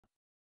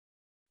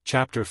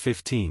Chapter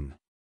 15.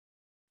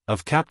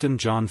 Of Captain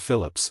John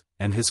Phillips,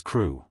 and his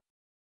crew.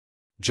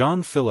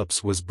 John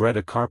Phillips was bred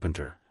a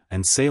carpenter,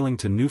 and sailing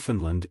to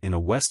Newfoundland in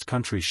a West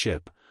Country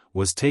ship,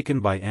 was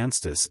taken by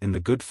Anstis in the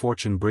Good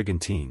Fortune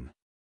brigantine.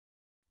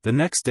 The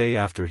next day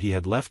after he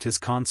had left his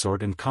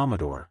consort and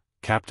commodore,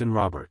 Captain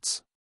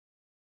Roberts.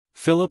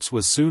 Phillips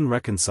was soon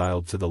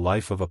reconciled to the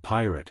life of a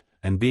pirate,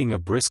 and being a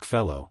brisk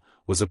fellow,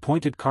 was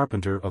appointed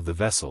carpenter of the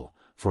vessel,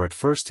 for at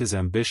first his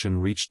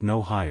ambition reached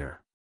no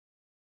higher.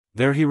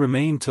 There he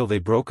remained till they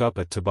broke up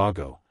at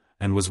Tobago,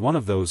 and was one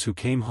of those who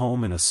came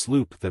home in a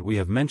sloop that we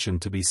have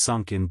mentioned to be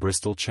sunk in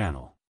Bristol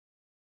Channel.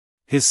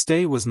 His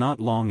stay was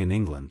not long in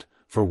England,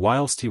 for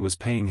whilst he was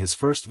paying his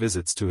first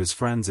visits to his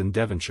friends in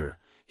Devonshire,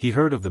 he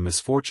heard of the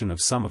misfortune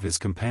of some of his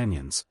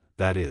companions,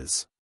 that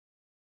is,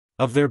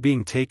 of their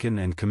being taken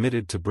and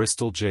committed to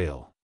Bristol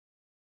jail.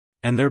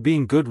 And there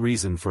being good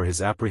reason for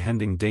his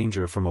apprehending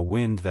danger from a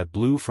wind that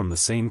blew from the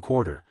same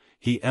quarter,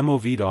 he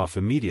moved off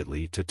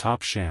immediately to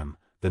Topsham,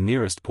 the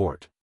nearest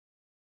port,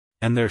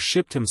 and there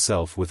shipped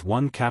himself with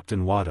one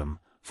Captain Wadham,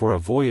 for a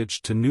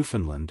voyage to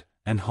Newfoundland,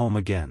 and home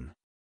again.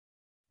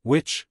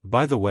 Which,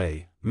 by the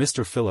way,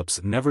 Mr.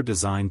 Phillips never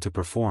designed to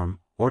perform,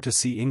 or to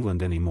see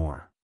England any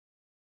more.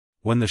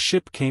 When the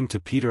ship came to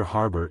Peter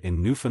Harbour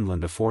in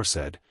Newfoundland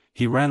aforesaid,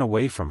 he ran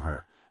away from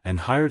her,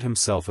 and hired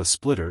himself a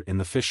splitter in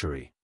the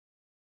fishery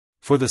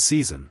for the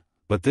season,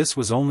 but this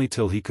was only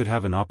till he could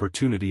have an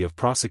opportunity of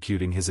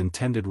prosecuting his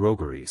intended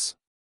rogueries.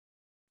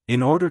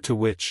 In order to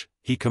which,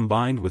 he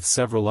combined with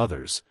several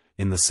others,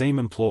 in the same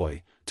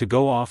employ, to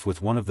go off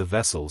with one of the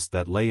vessels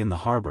that lay in the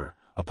harbour,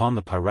 upon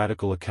the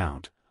piratical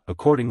account.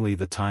 Accordingly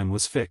the time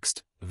was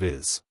fixed,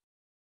 viz.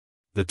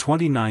 the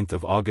 29th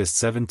of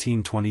August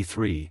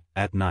 1723,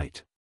 at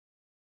night.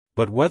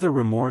 But whether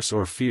remorse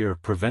or fear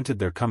prevented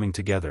their coming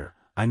together,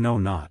 I know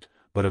not,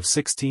 but of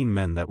 16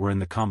 men that were in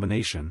the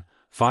combination,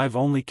 5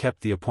 only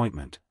kept the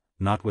appointment,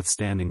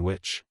 notwithstanding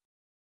which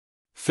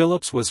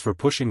Phillips was for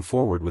pushing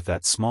forward with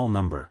that small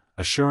number,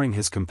 assuring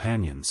his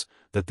companions,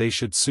 that they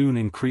should soon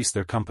increase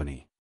their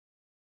company.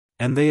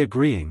 And they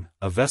agreeing,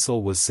 a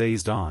vessel was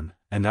seized on,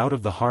 and out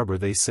of the harbour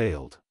they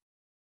sailed.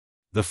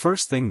 The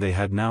first thing they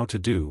had now to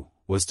do,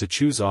 was to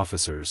choose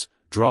officers,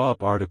 draw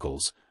up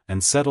articles,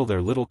 and settle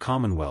their little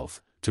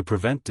commonwealth, to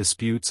prevent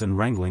disputes and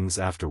wranglings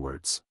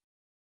afterwards.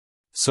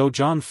 So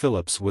John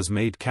Phillips was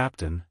made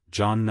captain,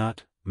 John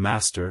Nutt,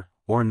 master,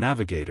 or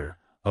navigator,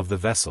 of the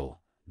vessel,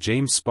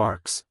 James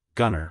Sparks,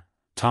 gunner,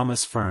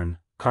 Thomas Fern,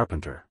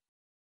 carpenter.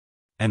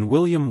 And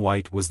William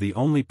White was the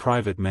only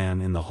private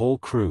man in the whole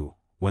crew.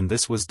 When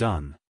this was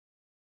done,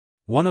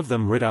 one of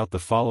them writ out the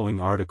following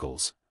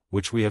articles,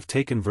 which we have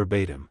taken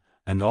verbatim,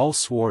 and all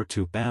swore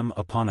to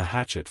upon a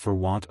hatchet for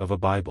want of a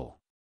Bible.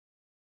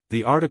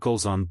 The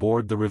articles on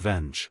board the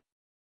Revenge.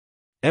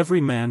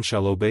 Every man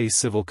shall obey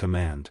civil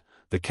command,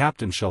 the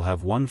captain shall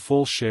have 1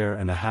 full share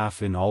and a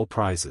half in all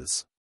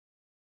prizes.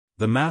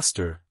 The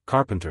master,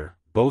 carpenter,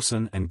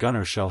 boatswain and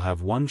gunner shall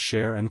have 1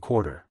 share and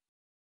quarter.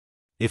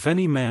 If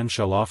any man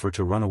shall offer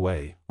to run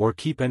away, or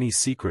keep any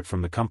secret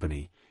from the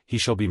company, he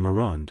shall be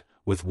marooned,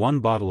 with 1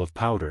 bottle of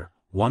powder,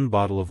 1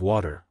 bottle of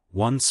water,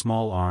 1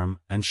 small arm,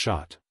 and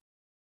shot.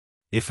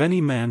 If any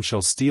man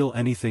shall steal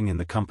anything in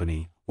the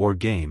company, or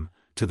game,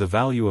 to the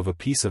value of a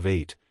piece of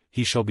 8,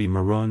 he shall be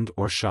marooned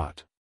or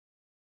shot.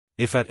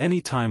 If at any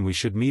time we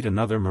should meet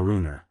another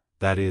marooner,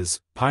 that is,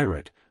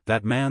 pirate,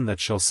 that man that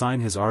shall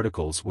sign his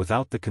articles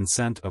without the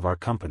consent of our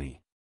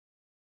company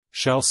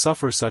shall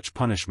suffer such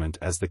punishment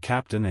as the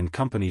captain and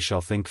company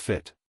shall think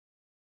fit.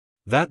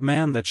 That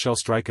man that shall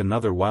strike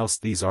another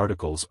whilst these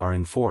articles are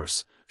in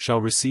force, shall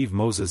receive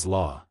Moses'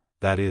 law,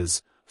 that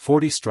is,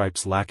 40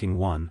 stripes lacking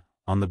 1,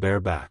 on the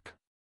bare back.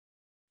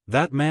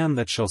 That man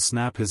that shall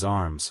snap his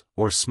arms,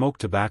 or smoke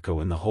tobacco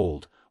in the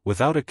hold,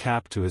 without a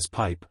cap to his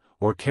pipe,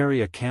 or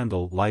carry a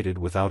candle lighted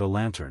without a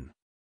lantern,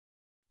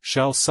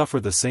 shall suffer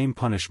the same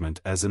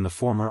punishment as in the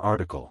former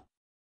article.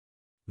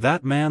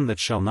 That man that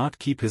shall not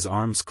keep his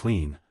arms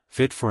clean,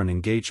 fit for an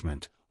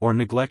engagement, or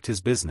neglect his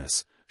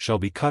business, shall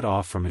be cut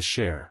off from his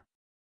share,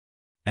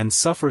 and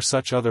suffer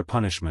such other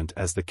punishment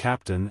as the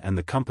captain and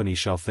the company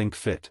shall think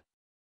fit.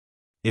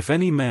 If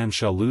any man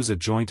shall lose a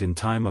joint in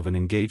time of an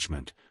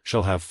engagement,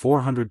 shall have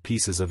 400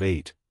 pieces of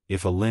 8,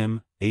 if a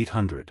limb,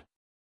 800.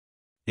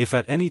 If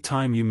at any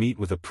time you meet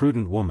with a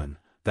prudent woman,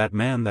 that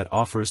man that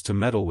offers to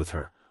meddle with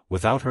her,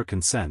 without her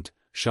consent,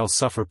 shall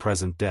suffer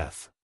present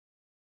death.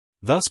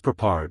 Thus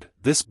prepared,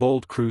 this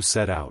bold crew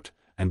set out,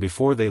 and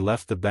before they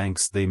left the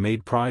banks they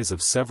made prize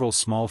of several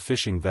small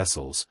fishing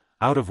vessels,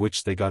 out of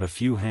which they got a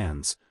few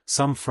hands,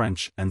 some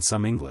French and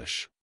some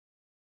English,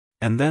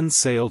 and then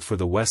sailed for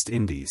the West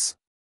Indies.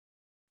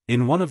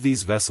 In one of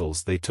these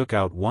vessels they took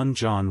out one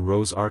John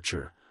Rose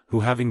Archer, who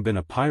having been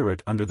a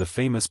pirate under the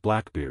famous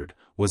Blackbeard,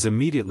 was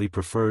immediately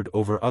preferred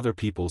over other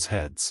people's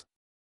heads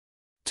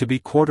to be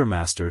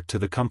quartermaster to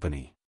the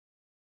company.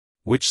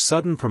 Which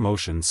sudden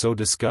promotion so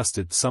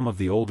disgusted some of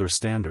the older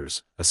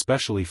standers,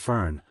 especially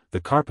Fern, the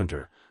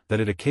carpenter, that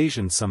it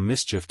occasioned some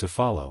mischief to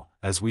follow,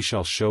 as we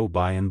shall show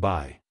by and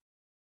by.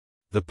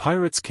 The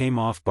pirates came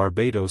off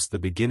Barbados the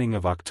beginning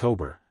of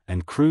October,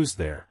 and cruised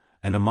there,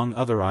 and among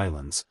other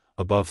islands,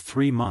 above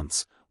 3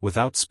 months,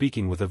 without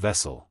speaking with a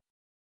vessel.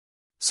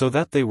 So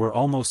that they were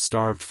almost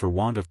starved for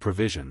want of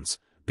provisions,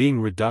 being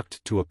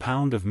reduced to a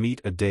pound of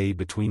meat a day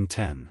between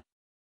 10.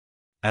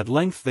 At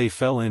length they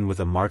fell in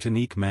with a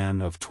Martinique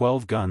man of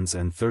 12 guns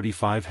and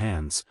 35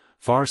 hands,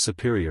 far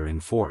superior in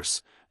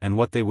force, and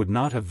what they would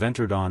not have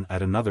ventured on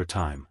at another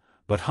time,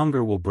 but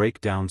hunger will break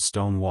down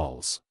stone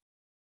walls.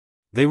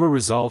 They were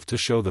resolved to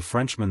show the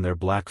Frenchmen their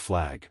black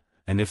flag,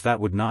 and if that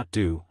would not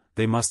do,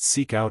 they must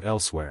seek out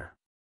elsewhere.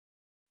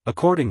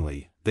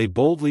 Accordingly, they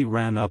boldly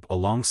ran up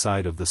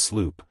alongside of the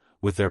sloop,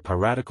 with their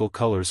piratical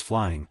colors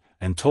flying,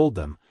 and told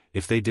them,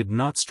 if they did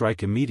not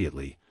strike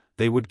immediately,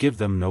 they would give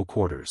them no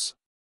quarters.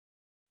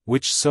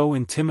 Which so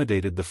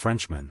intimidated the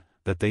Frenchmen,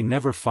 that they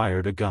never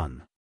fired a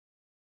gun.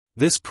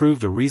 This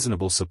proved a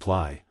reasonable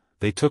supply.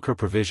 They took her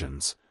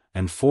provisions,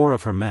 and 4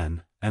 of her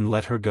men, and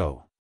let her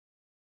go.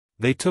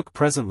 They took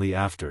presently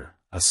after,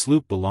 a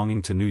sloop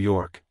belonging to New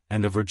York,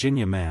 and a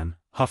Virginia man,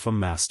 Huffam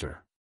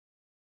master.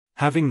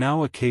 Having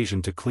now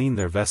occasion to clean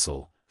their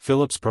vessel,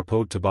 Phillips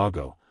proposed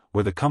Tobago,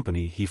 where the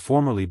company he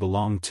formerly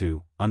belonged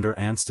to, under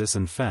Anstis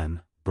and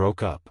Fenn,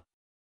 broke up.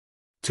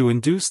 To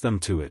induce them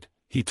to it,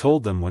 he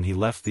told them when he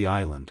left the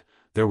island,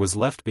 there was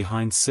left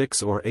behind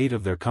 6 or 8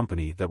 of their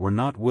company that were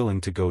not willing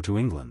to go to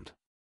England.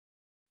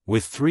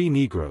 With 3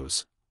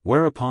 negroes,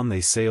 whereupon they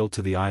sailed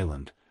to the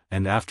island,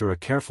 and after a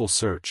careful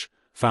search,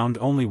 found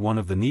only one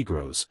of the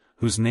negroes,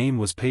 whose name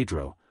was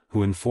Pedro,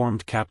 who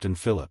informed Captain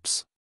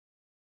Phillips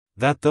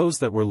that those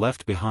that were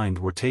left behind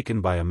were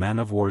taken by a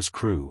man-of-war's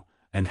crew,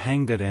 and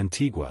hanged at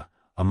Antigua,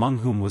 among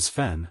whom was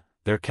Fenn,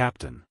 their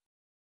captain.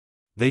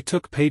 They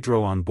took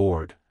Pedro on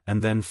board,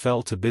 and then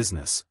fell to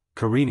business,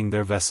 careening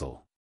their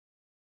vessel.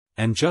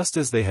 And just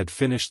as they had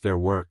finished their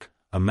work,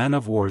 a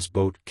man-of-war's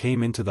boat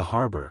came into the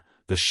harbor,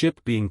 the ship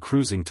being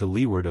cruising to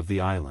leeward of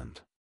the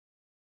island.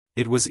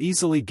 It was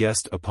easily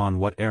guessed upon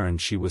what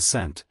errand she was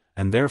sent,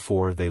 and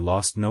therefore they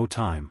lost no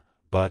time,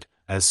 but,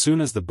 as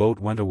soon as the boat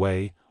went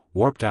away,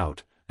 warped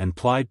out, and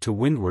plied to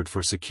windward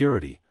for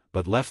security,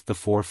 but left the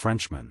 4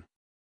 Frenchmen.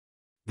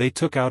 They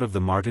took out of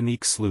the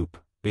Martinique sloop,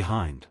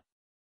 behind.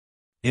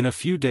 In a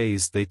few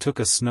days they took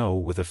a Snow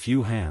with a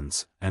few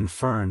hands, and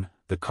Fern,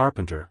 the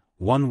carpenter,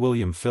 one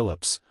William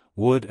Phillips,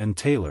 Wood and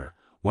Taylor,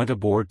 went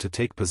aboard to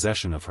take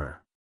possession of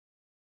her.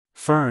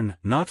 Fern,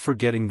 not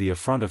forgetting the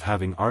affront of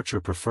having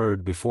Archer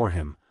preferred before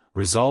him,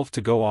 resolved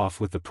to go off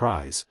with the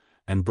prize,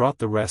 and brought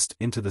the rest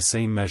into the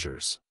same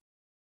measures.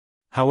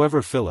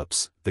 However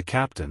Phillips, the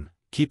captain,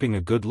 keeping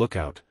a good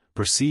lookout,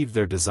 perceived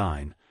their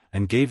design,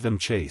 and gave them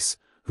chase,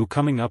 who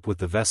coming up with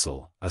the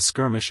vessel, a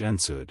skirmish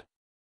ensued,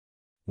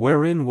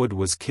 wherein Wood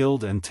was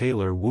killed and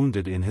Taylor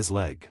wounded in his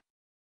leg.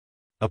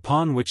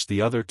 Upon which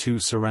the other 2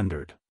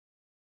 surrendered.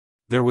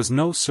 There was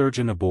no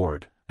surgeon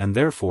aboard, and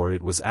therefore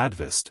it was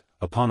advised,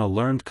 upon a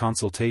learned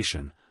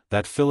consultation,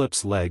 that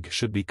Philip's leg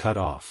should be cut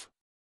off.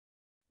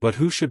 But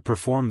who should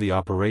perform the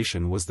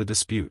operation was the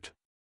dispute.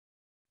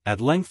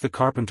 At length the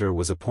carpenter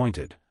was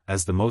appointed,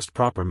 as the most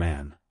proper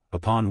man,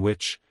 upon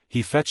which,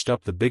 he fetched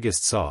up the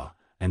biggest saw,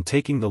 and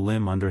taking the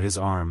limb under his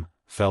arm,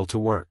 fell to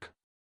work,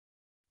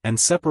 and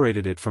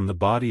separated it from the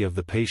body of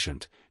the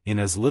patient, in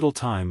as little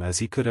time as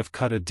he could have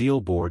cut a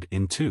deal board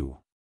in 2.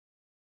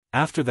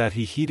 After that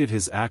he heated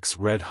his axe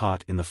red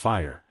hot in the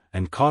fire,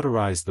 and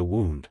cauterized the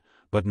wound,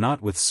 but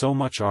not with so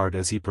much art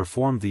as he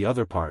performed the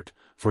other part,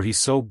 for he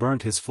so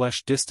burnt his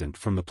flesh distant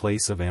from the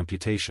place of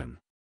amputation,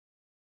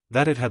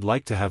 that it had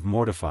like to have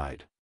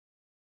mortified.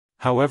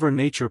 However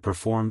nature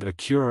performed a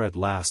cure at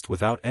last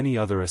without any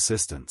other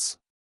assistance.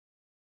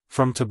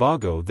 From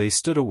Tobago they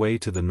stood away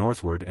to the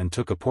northward and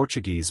took a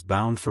Portuguese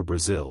bound for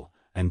Brazil,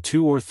 and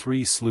 2 or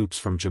 3 sloops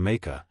from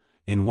Jamaica,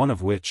 in one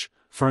of which,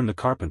 Fern the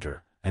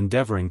carpenter,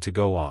 endeavoring to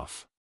go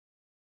off,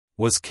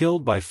 was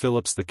killed by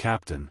Phillips the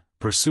captain,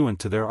 pursuant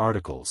to their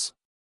articles.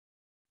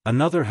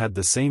 Another had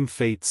the same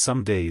fate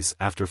some days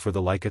after for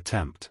the like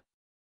attempt.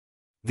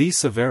 These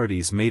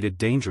severities made it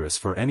dangerous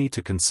for any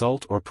to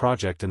consult or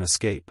project an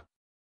escape.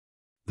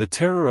 The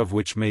terror of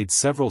which made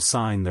several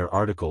sign their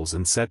articles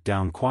and set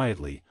down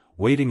quietly,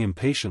 waiting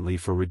impatiently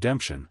for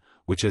redemption,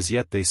 which as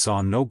yet they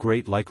saw no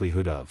great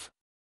likelihood of.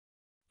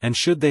 And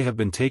should they have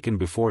been taken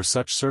before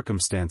such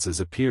circumstances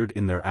appeared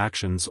in their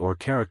actions or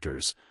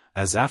characters,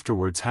 as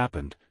afterwards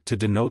happened, to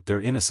denote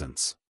their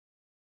innocence,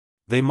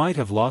 they might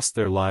have lost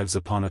their lives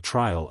upon a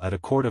trial at a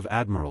court of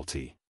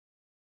admiralty.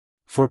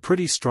 For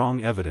pretty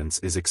strong evidence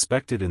is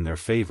expected in their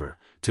favor,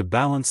 to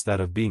balance that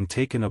of being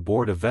taken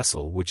aboard a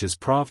vessel which is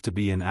proved to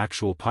be in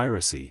actual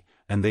piracy,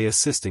 and they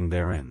assisting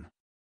therein.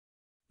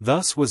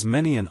 Thus was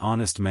many an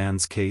honest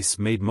man's case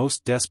made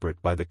most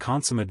desperate by the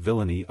consummate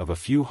villainy of a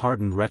few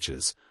hardened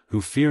wretches, who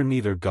fear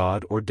neither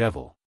God or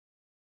devil.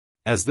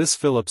 As this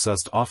Phillips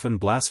used often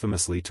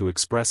blasphemously to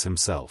express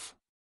himself.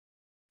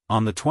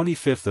 On the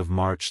 25th of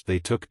March they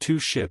took 2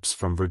 ships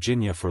from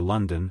Virginia for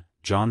London.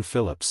 John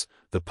Phillips,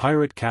 the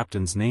pirate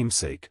captain's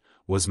namesake,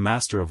 was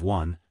master of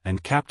one,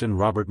 and Captain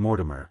Robert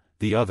Mortimer,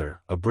 the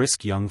other, a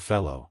brisk young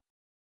fellow.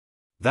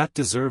 that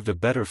deserved a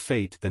better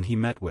fate than he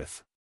met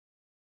with.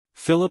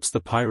 Phillips the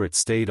pirate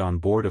stayed on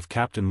board of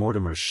Captain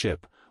Mortimer's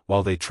ship,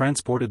 while they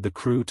transported the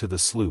crew to the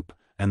sloop,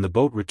 and the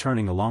boat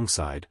returning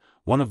alongside,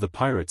 one of the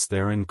pirates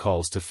therein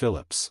calls to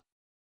Phillips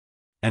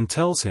and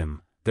tells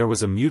him, there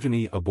was a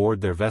mutiny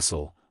aboard their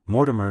vessel.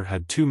 Mortimer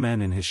had 2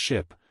 men in his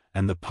ship,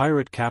 and the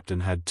pirate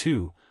captain had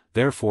 2,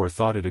 therefore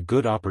thought it a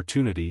good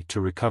opportunity to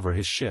recover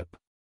his ship.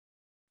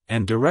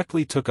 And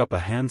directly took up a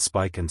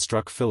handspike and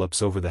struck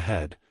Phillips over the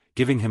head,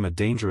 giving him a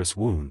dangerous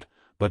wound,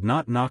 but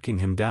not knocking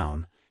him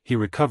down. He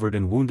recovered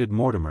and wounded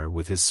Mortimer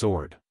with his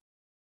sword.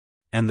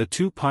 And the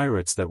 2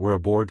 pirates that were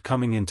aboard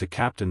coming in to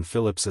Captain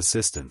Phillips'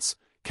 assistance,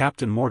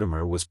 Captain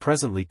Mortimer was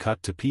presently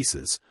cut to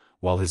pieces,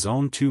 while his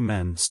own 2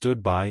 men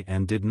stood by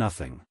and did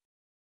nothing.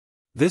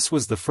 This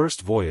was the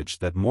first voyage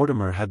that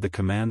Mortimer had the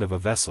command of a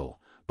vessel,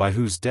 by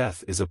whose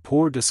death is a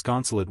poor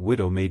disconsolate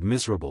widow made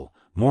miserable,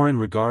 more in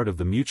regard of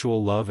the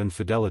mutual love and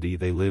fidelity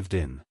they lived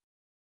in,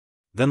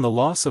 than the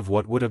loss of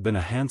what would have been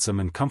a handsome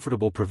and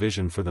comfortable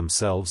provision for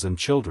themselves and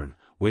children,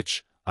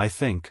 which, I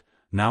think,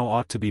 now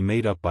ought to be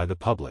made up by the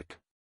public.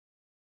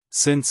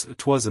 Since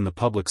 'twas in the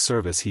public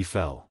service he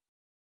fell.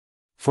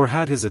 For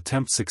had his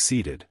attempt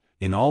succeeded,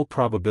 in all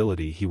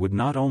probability he would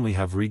not only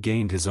have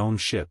regained his own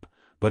ship,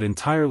 but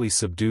entirely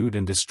subdued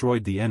and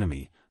destroyed the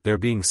enemy, there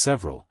being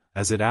several,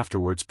 as it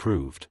afterwards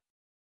proved,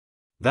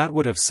 that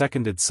would have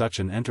seconded such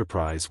an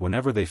enterprise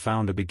whenever they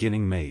found a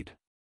beginning made.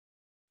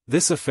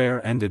 This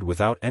affair ended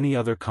without any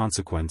other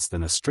consequence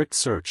than a strict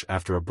search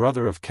after a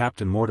brother of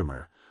Captain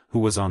Mortimer, who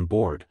was on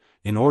board,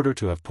 in order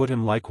to have put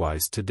him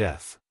likewise to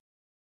death.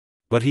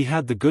 But he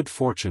had the good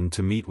fortune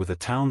to meet with a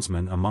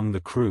townsman among the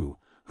crew,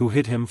 who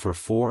hid him for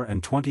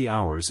 24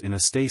 hours in a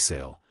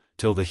staysail,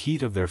 till the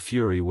heat of their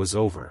fury was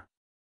over,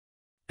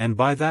 and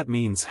by that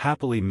means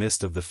happily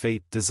missed of the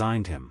fate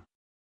designed him.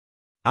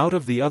 Out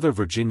of the other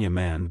Virginia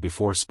man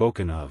before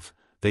spoken of,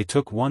 they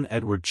took one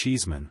Edward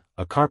Cheeseman,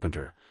 a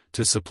carpenter,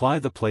 to supply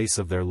the place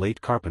of their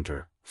late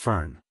carpenter,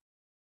 Fern.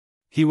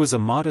 He was a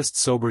modest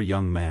sober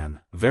young man,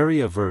 very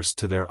averse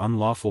to their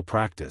unlawful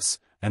practice,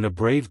 and a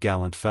brave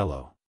gallant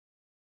fellow.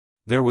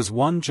 There was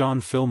one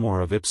John Fillmore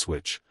of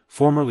Ipswich,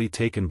 formerly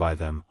taken by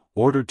them,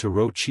 ordered to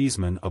row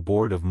Cheeseman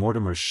aboard of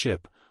Mortimer's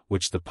ship,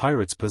 which the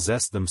pirates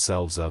possessed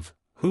themselves of,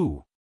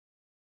 who,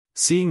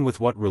 seeing with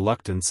what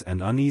reluctance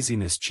and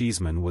uneasiness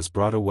Cheeseman was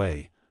brought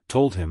away,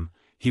 told him,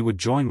 he would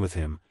join with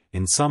him,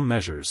 in some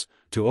measures,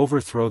 to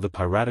overthrow the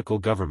piratical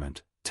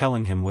government,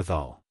 telling him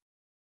withal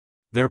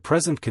their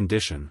present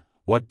condition,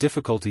 what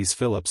difficulties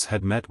Phillips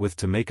had met with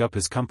to make up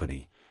his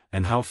company,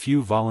 and how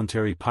few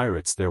voluntary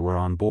pirates there were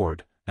on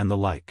board, and the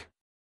like.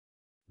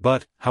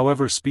 But,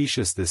 however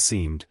specious this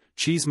seemed,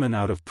 Cheeseman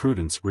out of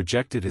prudence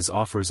rejected his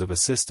offers of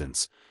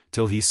assistance,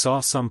 till he saw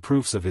some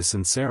proofs of his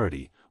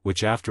sincerity,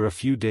 which after a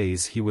few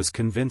days he was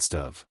convinced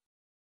of.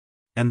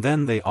 And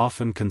then they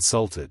often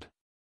consulted.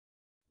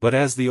 But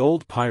as the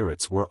old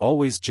pirates were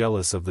always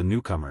jealous of the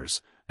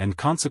newcomers, and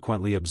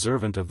consequently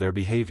observant of their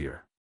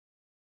behavior,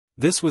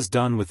 this was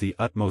done with the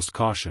utmost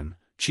caution,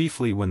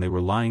 chiefly when they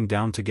were lying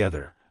down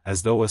together,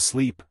 as though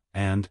asleep,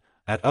 and,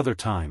 at other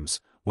times,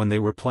 when they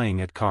were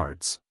playing at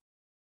cards,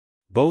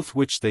 both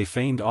which they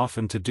feigned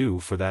often to do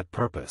for that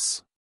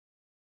purpose.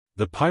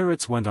 The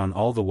pirates went on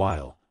all the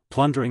while,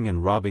 plundering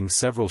and robbing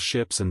several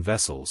ships and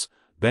vessels,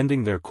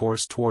 bending their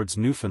course towards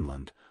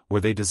Newfoundland,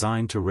 where they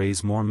designed to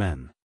raise more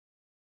men,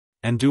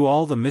 and do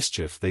all the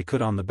mischief they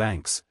could on the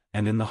banks,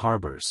 and in the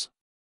harbors.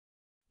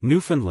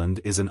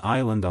 Newfoundland is an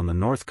island on the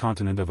north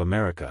continent of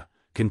America,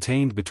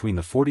 contained between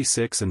the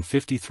 46 and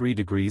 53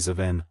 degrees of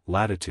N.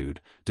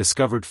 latitude,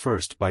 discovered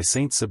first by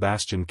Saint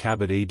Sebastian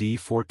Cabot A.D.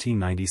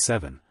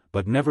 1497,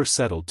 but never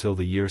settled till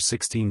the year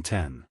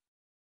 1610.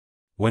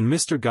 When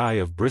Mr. Guy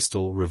of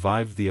Bristol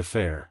revived the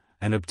affair,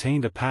 and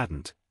obtained a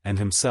patent, and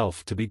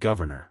himself to be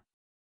governor.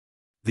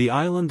 The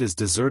island is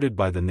deserted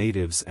by the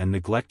natives and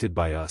neglected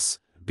by us,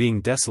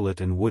 being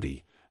desolate and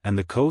woody, and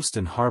the coast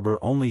and harbor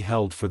only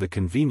held for the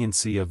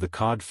conveniency of the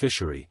cod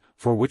fishery,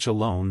 for which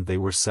alone they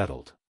were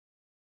settled.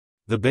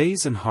 The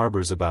bays and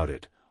harbors about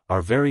it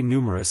are very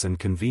numerous and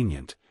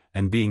convenient,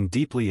 and being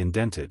deeply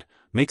indented,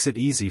 makes it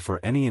easy for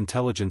any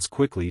intelligence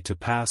quickly to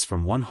pass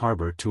from one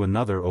harbor to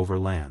another over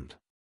land.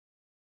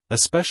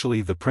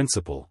 Especially the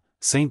principal,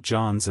 St.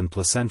 John's and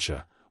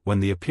Placentia, when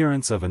the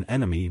appearance of an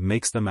enemy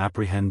makes them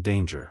apprehend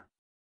danger.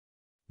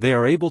 They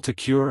are able to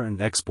cure and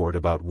export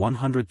about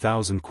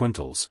 100,000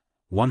 quintals,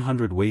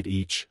 100 weight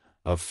each,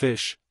 of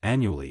fish,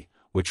 annually,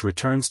 which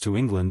returns to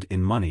England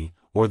in money,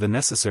 or the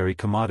necessary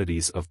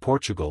commodities of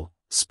Portugal,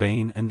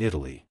 Spain and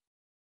Italy.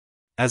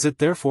 As it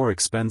therefore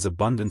expends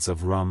abundance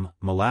of rum,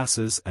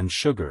 molasses and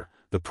sugar,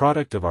 the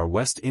product of our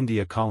West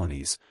India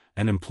colonies,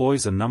 and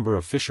employs a number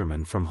of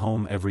fishermen from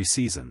home every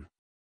season,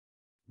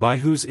 by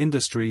whose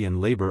industry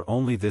and labor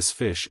only this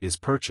fish is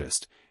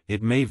purchased,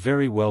 it may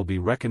very well be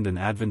reckoned an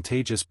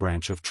advantageous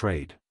branch of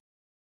trade.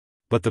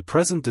 But the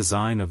present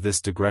design of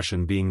this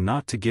digression being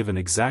not to give an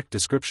exact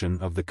description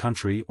of the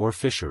country or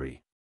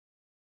fishery,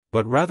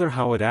 but rather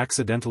how it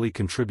accidentally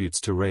contributes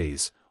to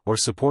raise, or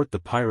support the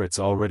pirates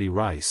already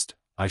riced,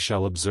 I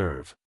shall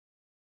observe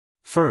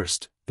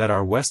First, that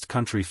our West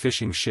Country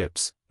fishing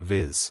ships,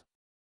 viz.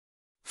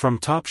 from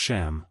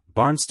Topsham,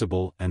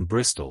 Barnstable and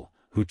Bristol,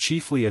 who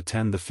chiefly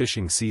attend the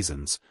fishing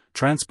seasons,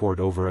 transport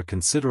over a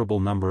considerable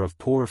number of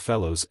poor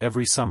fellows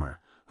every summer,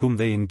 whom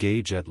they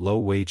engage at low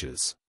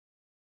wages,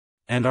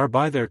 and are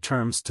by their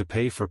terms to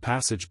pay for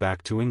passage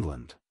back to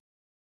England.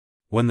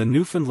 When the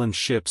Newfoundland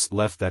ships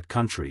left that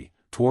country,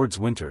 towards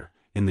winter,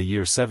 in the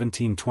year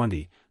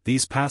 1720,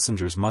 these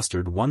passengers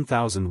mustered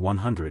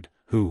 1,100,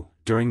 who,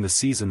 during the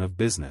season of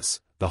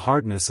business, the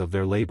hardness of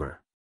their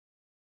labor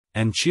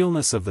and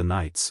chillness of the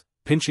nights,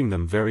 pinching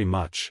them very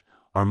much,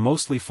 are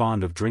mostly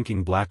fond of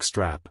drinking black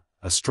strap,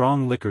 a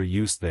strong liquor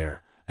used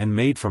there, and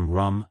made from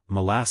rum,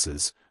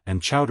 molasses,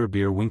 and chowder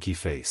beer winky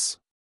face.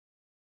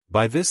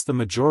 By this the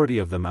majority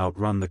of them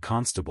outrun the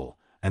constable,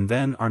 and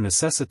then are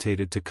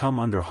necessitated to come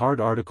under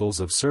hard articles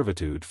of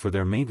servitude for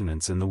their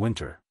maintenance in the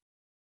winter.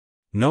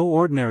 No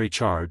ordinary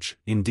charge,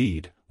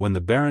 indeed, when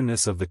the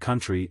barrenness of the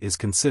country is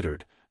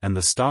considered, and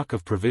the stock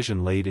of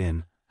provision laid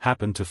in,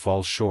 happen to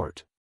fall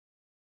short.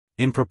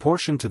 In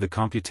proportion to the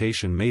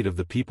computation made of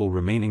the people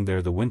remaining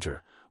there the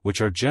winter,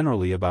 which are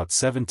generally about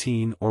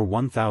 17 or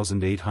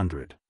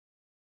 1,800.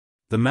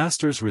 The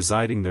masters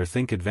residing there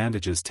think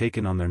advantages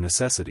taken on their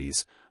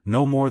necessities,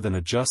 no more than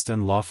a just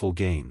and lawful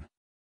gain,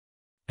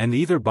 and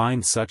either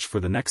bind such for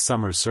the next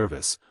summer's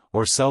service,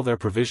 or sell their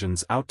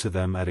provisions out to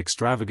them at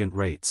extravagant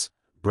rates,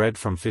 bread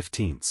from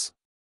 15s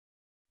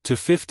to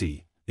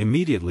 50,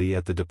 immediately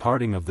at the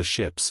departing of the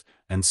ships,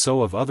 and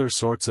so of other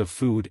sorts of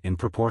food in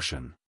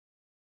proportion.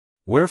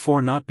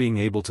 Wherefore, not being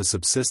able to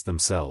subsist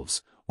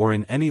themselves, or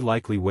in any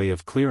likely way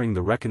of clearing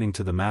the reckoning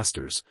to the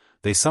masters,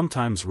 they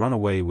sometimes run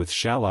away with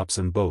shallops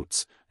and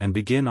boats, and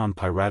begin on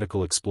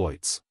piratical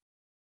exploits,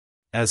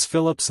 as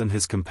Phillips and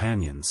his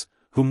companions,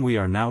 whom we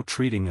are now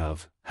treating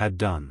of, had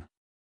done.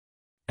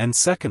 And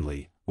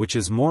secondly, which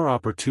is more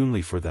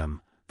opportunely for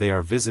them, they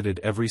are visited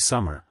every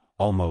summer,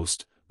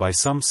 almost, by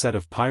some set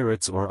of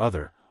pirates or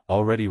other,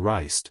 already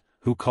riced,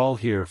 who call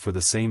here for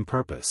the same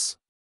purpose.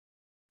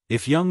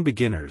 If young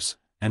beginners,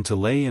 and to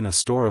lay in a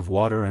store of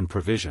water and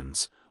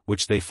provisions,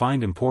 which they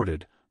find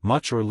imported,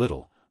 much or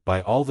little,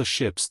 by all the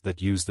ships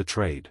that use the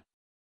trade.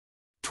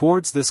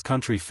 Towards this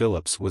country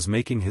Phillips was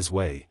making his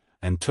way,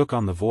 and took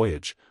on the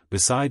voyage,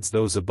 besides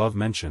those above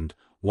mentioned,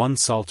 one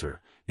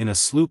Salter, in a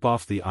sloop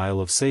off the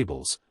Isle of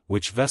Sables,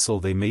 which vessel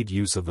they made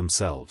use of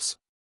themselves,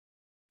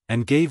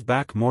 and gave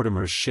back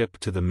Mortimer's ship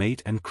to the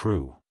mate and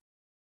crew.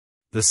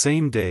 The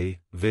same day,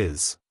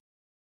 viz.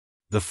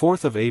 the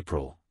 4th of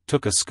April,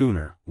 took a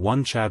schooner,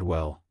 one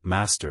Chadwell,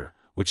 master,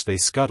 which they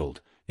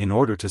scuttled, in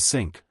order to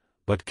sink,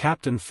 but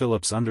Captain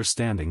Phillips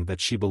understanding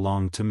that she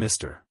belonged to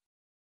Mr.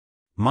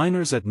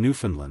 Miners at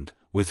Newfoundland,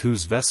 with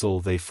whose vessel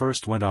they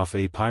first went off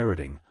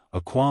pirating, a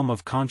qualm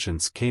of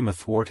conscience came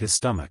athwart his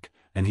stomach,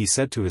 and he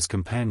said to his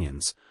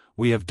companions,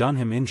 "We have done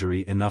him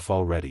injury enough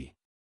already."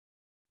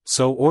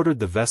 So ordered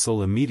the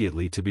vessel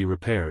immediately to be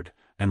repaired,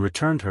 and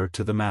returned her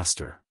to the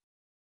master.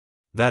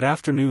 That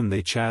afternoon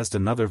they chased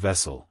another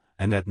vessel,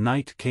 and at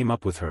night came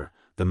up with her,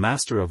 the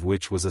master of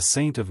which was a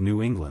saint of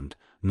New England,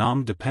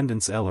 nom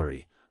Dependence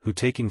Ellery, who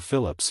taking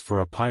Phillips for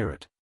a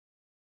pirate,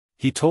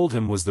 he told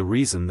him was the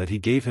reason that he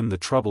gave him the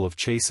trouble of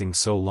chasing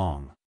so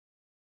long.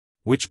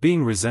 Which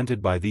being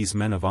resented by these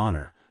men of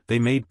honor, they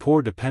made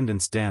poor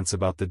Dependence dance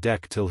about the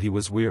deck till he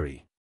was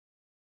weary.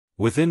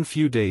 Within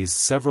few days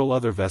several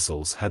other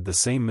vessels had the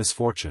same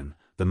misfortune.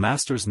 The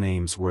masters'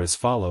 names were as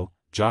follow: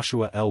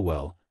 Joshua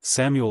Elwell,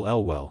 Samuel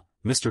Elwell,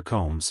 Mr.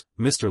 Combs,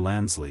 Mr.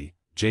 Lansley,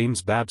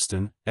 James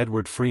Babston,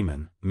 Edward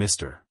Freeman,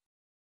 Mr.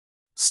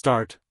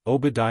 Start,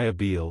 Obadiah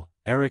Beale,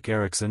 Eric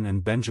Erickson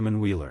and Benjamin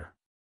Wheeler.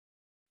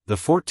 The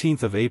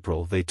 14th of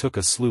April they took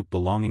a sloop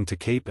belonging to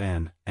Cape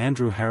Ann,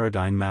 Andrew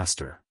Harradine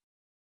master.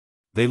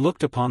 They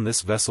looked upon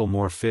this vessel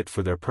more fit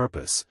for their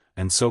purpose,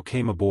 and so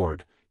came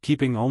aboard,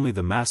 keeping only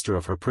the master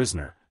of her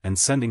prisoner, and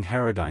sending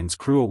Harradine's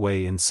crew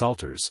away in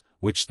Salters,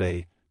 which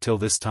they, till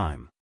this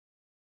time,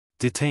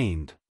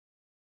 detained.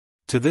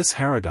 To this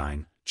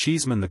Harradine,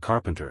 Cheeseman the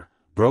carpenter,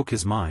 broke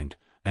his mind,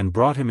 and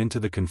brought him into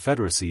the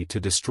Confederacy to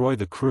destroy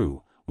the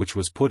crew, which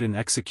was put in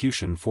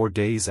execution 4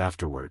 days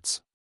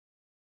afterwards.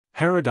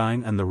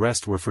 Harradine and the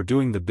rest were for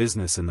doing the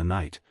business in the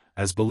night,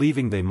 as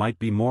believing they might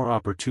be more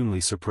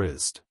opportunely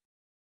surprised.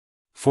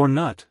 For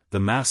Nutt, the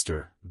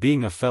master,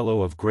 being a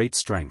fellow of great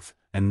strength,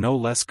 and no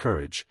less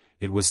courage,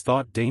 it was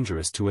thought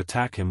dangerous to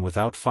attack him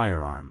without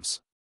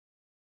firearms.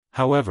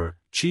 However,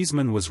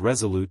 Cheeseman was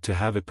resolute to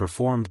have it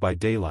performed by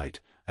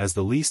daylight, as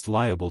the least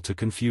liable to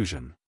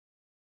confusion.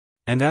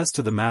 And as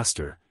to the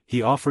master,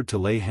 he offered to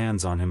lay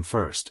hands on him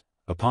first.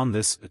 Upon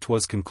this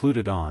 'twas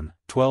concluded on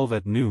 12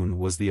 at noon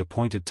was the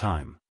appointed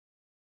time.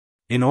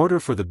 In order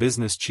for the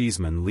business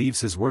Cheeseman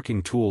leaves his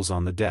working tools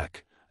on the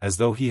deck, as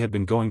though he had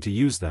been going to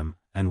use them,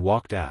 and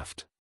walked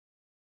aft.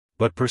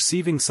 But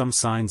perceiving some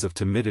signs of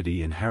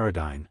timidity in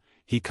Harradine,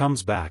 he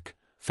comes back,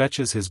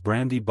 fetches his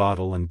brandy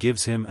bottle and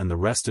gives him and the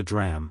rest a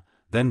dram,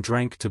 then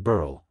drank to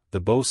Burrell, the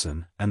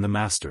boatswain, and the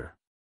master.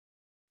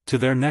 To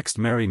their next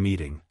merry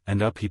meeting,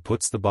 and up he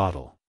puts the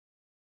bottle.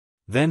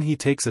 Then he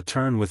takes a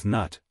turn with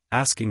Nutt,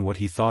 asking what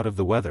he thought of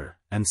the weather,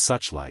 and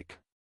such like.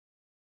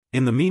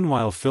 In the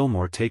meanwhile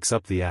Fillmore takes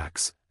up the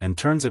axe, and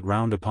turns it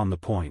round upon the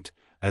point,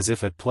 as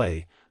if at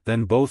play,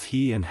 then both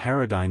he and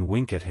Haradine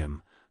wink at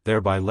him,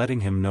 thereby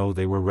letting him know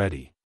they were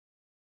ready.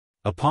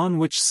 Upon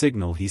which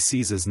signal he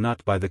seizes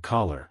Nut by the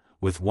collar,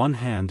 with one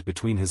hand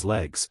between his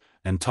legs,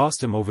 and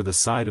tossed him over the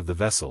side of the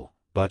vessel,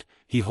 but,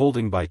 he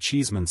holding by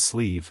Cheeseman's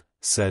sleeve,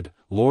 said,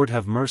 "Lord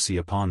have mercy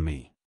upon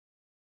me.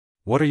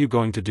 What are you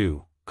going to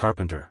do,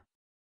 carpenter?"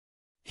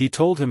 He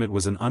told him it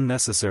was an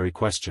unnecessary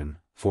question,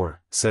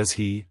 for, says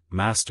he,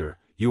 "Master,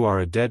 you are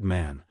a dead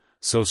man,"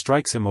 so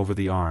strikes him over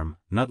the arm.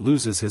 Nut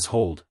loses his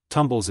hold,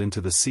 tumbles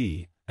into the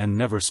sea, and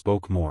never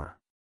spoke more.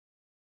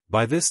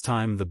 By this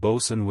time the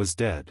boatswain was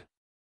dead.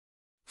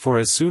 For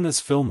as soon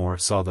as Fillmore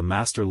saw the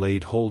master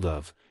laid hold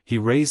of, he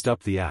raised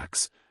up the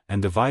axe,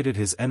 and divided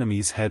his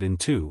enemy's head in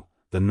two.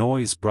 The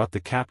noise brought the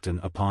captain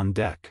upon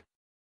deck,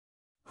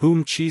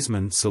 whom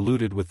Cheeseman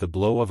saluted with the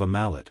blow of a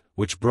mallet,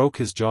 which broke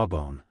his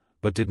jawbone,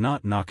 but did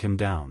not knock him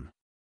down.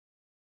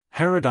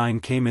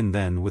 Haradine came in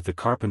then with the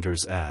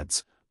carpenter's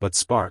adze, but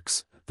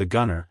Sparks, the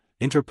gunner,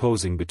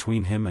 interposing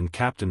between him and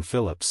Captain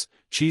Phillips,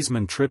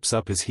 Cheeseman trips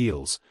up his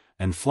heels,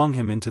 and flung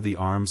him into the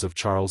arms of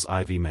Charles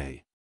Ivy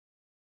May,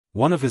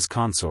 one of his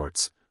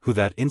consorts, who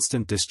that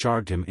instant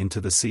discharged him into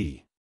the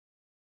sea.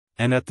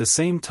 And at the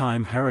same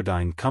time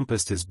Haradine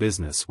compassed his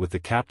business with the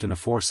captain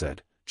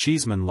aforesaid.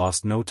 Cheeseman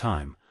lost no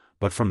time,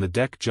 but from the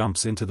deck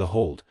jumps into the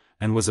hold,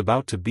 and was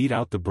about to beat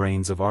out the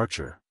brains of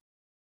Archer,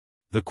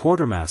 the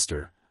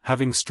quartermaster,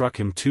 having struck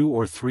him 2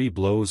 or 3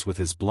 blows with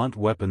his blunt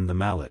weapon the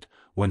mallet,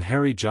 when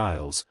Harry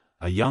Giles,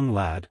 a young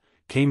lad,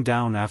 came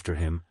down after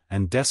him,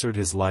 and desired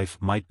his life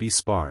might be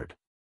spared,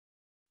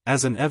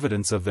 as an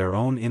evidence of their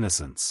own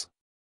innocence,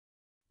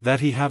 that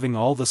he having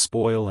all the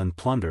spoil and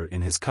plunder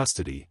in his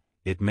custody.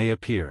 It may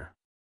appear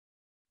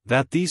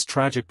that these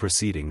tragic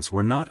proceedings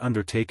were not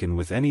undertaken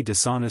with any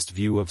dishonest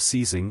view of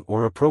seizing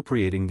or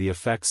appropriating the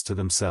effects to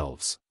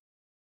themselves,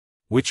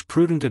 which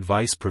prudent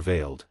advice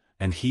prevailed,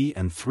 and he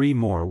and 3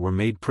 more were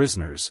made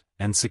prisoners,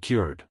 and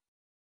secured.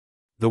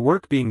 The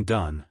work being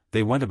done,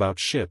 they went about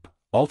ship,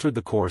 altered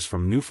the course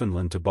from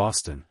Newfoundland to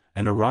Boston,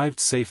 and arrived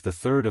safe the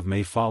 3rd of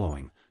May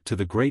following, to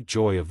the great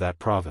joy of that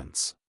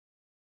province.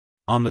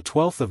 On the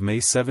 12th of May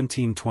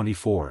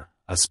 1724,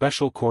 a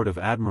special court of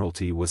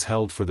admiralty was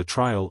held for the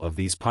trial of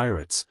these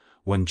pirates,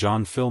 when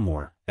John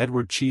Fillmore,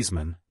 Edward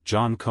Cheeseman,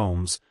 John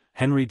Combs,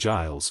 Henry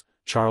Giles,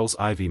 Charles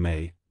Ivy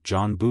May,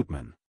 John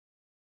Bootman,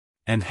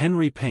 and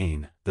Henry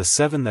Payne, the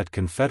 7 that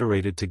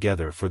confederated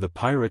together for the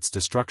pirates'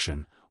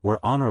 destruction, were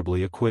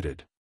honorably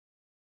acquitted.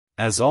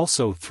 As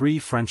also 3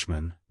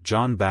 Frenchmen,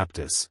 John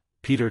Baptist,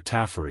 Peter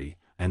Taffery,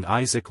 and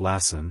Isaac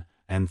Lasson,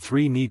 and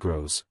 3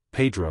 Negroes,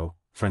 Pedro,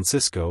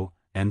 Francisco,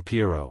 and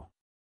Piero,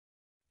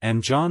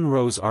 and John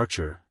Rose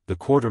Archer, the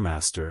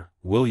quartermaster,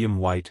 William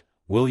White,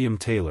 William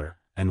Taylor,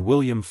 and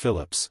William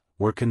Phillips,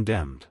 were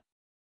condemned.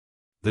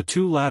 The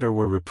 2 latter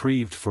were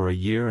reprieved for a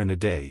year and a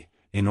day,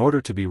 in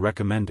order to be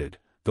recommended,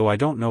 though I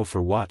don't know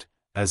for what,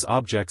 as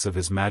objects of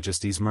His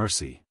Majesty's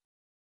mercy.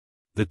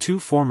 The 2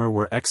 former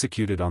were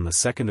executed on the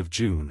 2nd of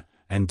June,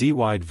 and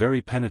died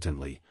very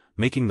penitently,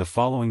 making the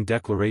following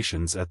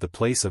declarations at the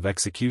place of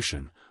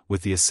execution,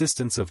 with the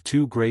assistance of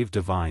 2 grave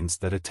divines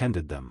that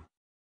attended them.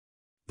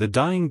 The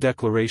dying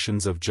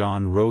declarations of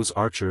John Rose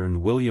Archer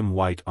and William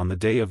White on the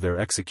day of their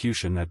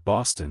execution at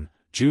Boston,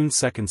 June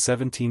 2,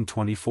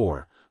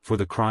 1724, for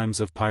the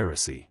crimes of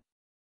piracy.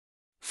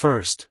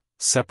 First,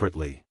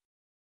 separately.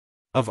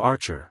 Of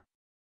Archer.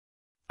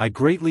 I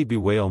greatly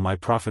bewail my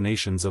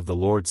profanations of the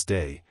Lord's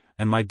day,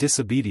 and my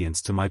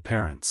disobedience to my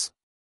parents,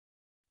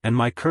 and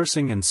my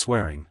cursing and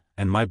swearing,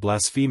 and my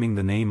blaspheming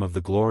the name of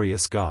the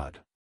glorious God.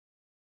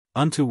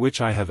 Unto which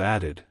I have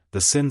added,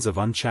 the sins of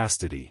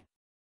unchastity.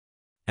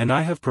 And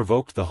I have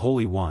provoked the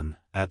Holy One,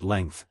 at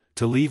length,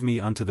 to leave me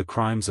unto the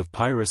crimes of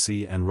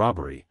piracy and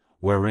robbery,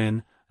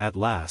 wherein, at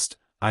last,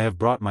 I have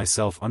brought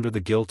myself under the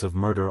guilt of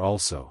murder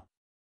also.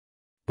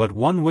 But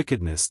one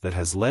wickedness that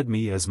has led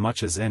me as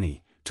much as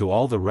any, to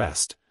all the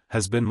rest,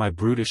 has been my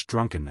brutish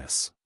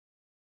drunkenness.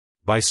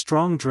 By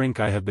strong drink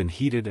I have been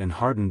heated and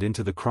hardened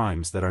into the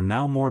crimes that are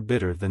now more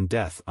bitter than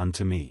death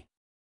unto me.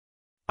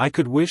 I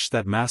could wish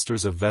that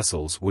masters of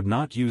vessels would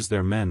not use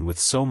their men with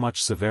so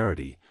much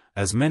severity,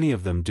 as many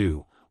of them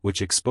do,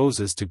 which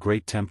exposes to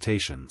great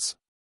temptations.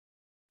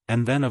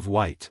 And then of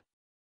White.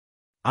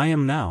 I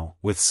am now,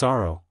 with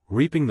sorrow,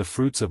 reaping the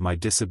fruits of my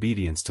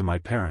disobedience to my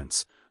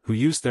parents, who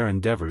used their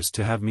endeavors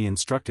to have me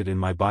instructed in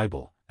my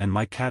Bible, and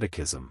my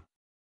catechism.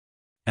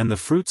 And the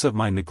fruits of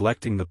my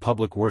neglecting the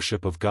public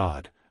worship of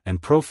God,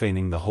 and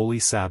profaning the holy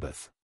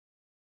Sabbath.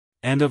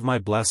 And of my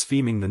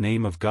blaspheming the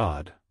name of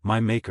God,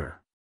 my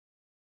Maker.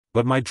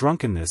 But my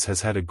drunkenness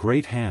has had a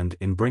great hand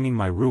in bringing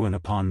my ruin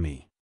upon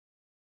me.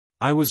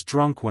 I was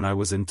drunk when I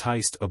was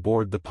enticed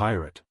aboard the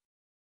pirate.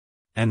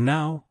 And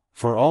now,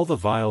 for all the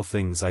vile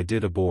things I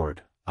did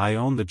aboard, I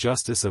own the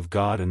justice of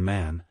God and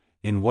man,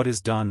 in what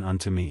is done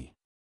unto me.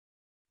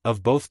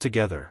 Of both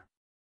together.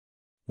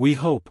 We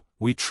hope,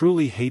 we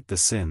truly hate the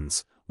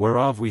sins,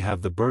 whereof we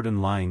have the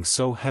burden lying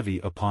so heavy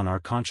upon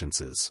our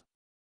consciences.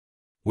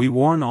 We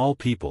warn all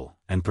people,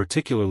 and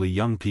particularly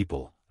young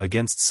people,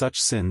 against such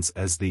sins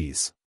as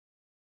these.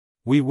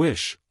 We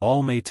wish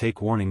all may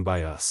take warning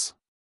by us.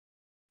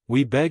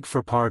 We beg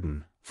for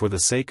pardon, for the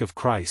sake of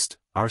Christ,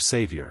 our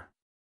Savior.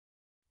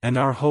 And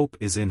our hope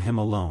is in him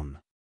alone.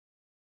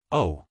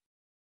 Oh!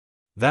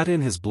 That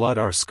in his blood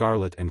our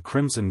scarlet and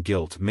crimson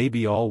guilt may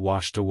be all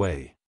washed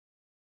away.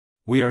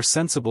 We are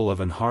sensible of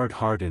an hard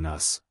heart in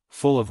us,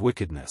 full of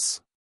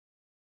wickedness.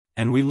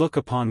 And we look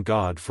upon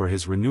God for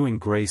his renewing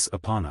grace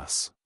upon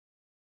us.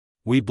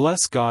 We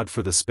bless God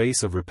for the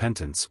space of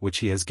repentance which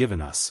he has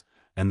given us,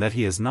 and that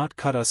he has not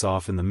cut us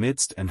off in the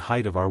midst and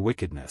height of our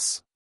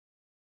wickedness.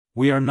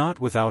 We are not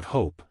without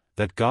hope,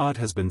 that God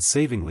has been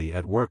savingly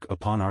at work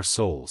upon our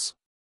souls.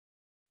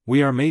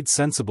 We are made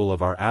sensible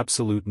of our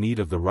absolute need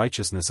of the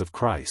righteousness of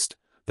Christ,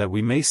 that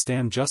we may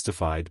stand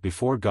justified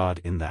before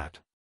God in that.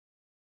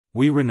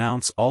 We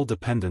renounce all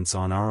dependence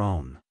on our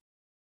own.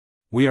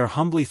 We are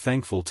humbly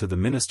thankful to the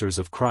ministers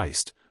of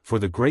Christ, for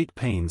the great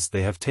pains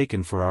they have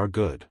taken for our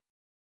good.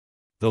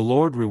 The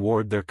Lord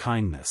reward their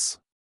kindness.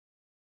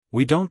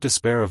 We don't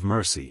despair of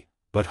mercy,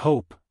 but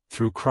hope,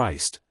 through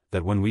Christ,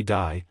 that when we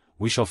die,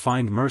 we shall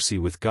find mercy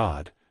with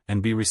God,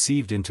 and be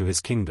received into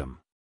his kingdom.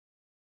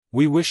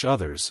 We wish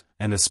others,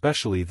 and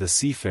especially the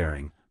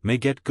seafaring, may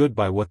get good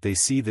by what they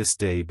see this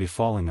day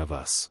befalling of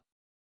us.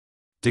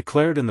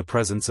 Declared in the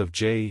presence of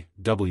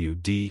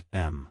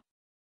J.W.D.M.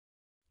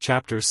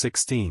 Chapter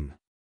 16.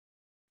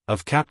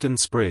 Of Captain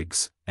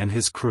Spriggs, and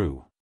his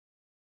crew.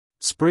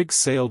 Spriggs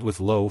sailed with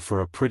Lowe for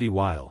a pretty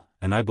while,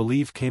 and I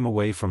believe came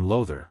away from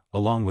Lowther,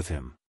 along with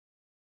him.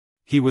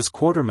 He was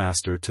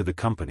quartermaster to the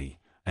company,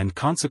 and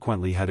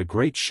consequently had a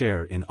great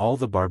share in all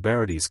the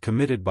barbarities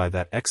committed by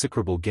that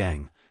execrable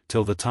gang,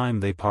 till the time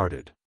they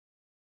parted.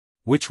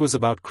 Which was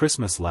about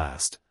Christmas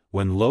last,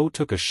 when Lowe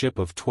took a ship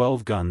of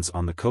 12 guns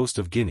on the coast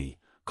of Guinea,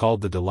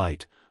 called the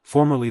Delight,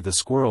 formerly the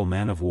Squirrel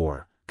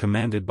man-of-war,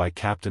 commanded by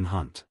Captain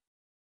Hunt.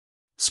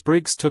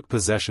 Spriggs took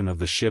possession of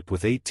the ship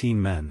with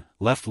 18 men,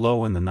 left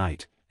Lowe in the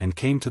night, and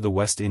came to the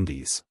West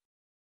Indies.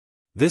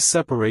 This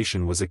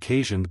separation was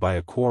occasioned by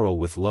a quarrel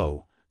with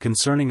Lowe,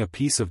 concerning a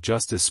piece of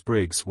justice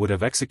Spriggs would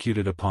have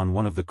executed upon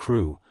one of the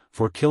crew,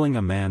 for killing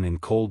a man in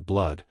cold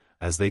blood,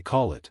 as they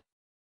call it.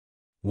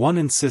 One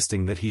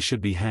insisting that he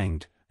should be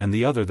hanged, and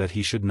the other that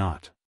he should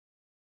not.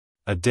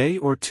 A day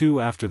or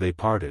two after they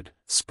parted,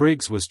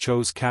 Spriggs was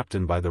chose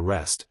captain by the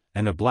rest,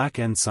 and a black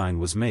ensign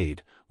was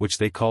made, which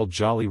they called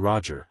Jolly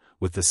Roger,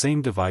 with the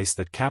same device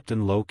that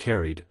Captain Lowe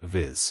carried,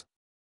 viz.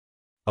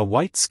 A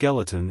white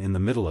skeleton in the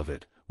middle of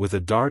it, with a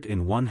dart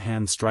in one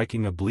hand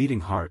striking a bleeding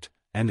heart,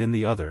 and in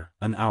the other,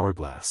 an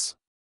hourglass.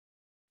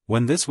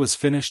 When this was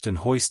finished and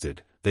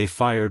hoisted, they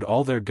fired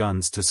all their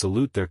guns to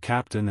salute their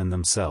captain and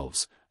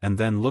themselves, and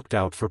then looked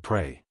out for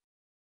prey.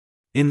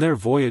 In their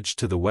voyage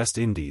to the West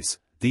Indies,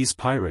 these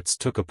pirates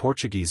took a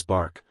Portuguese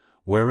bark,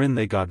 wherein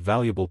they got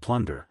valuable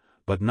plunder,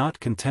 but not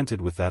contented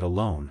with that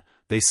alone,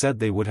 they said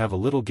they would have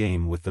a little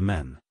game with the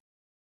men.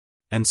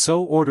 And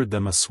so ordered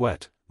them a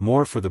sweat,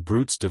 more for the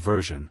brute's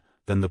diversion,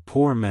 than the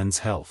poor men's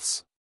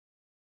healths.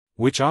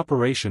 Which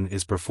operation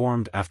is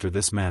performed after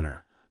this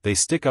manner: they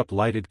stick up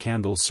lighted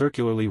candles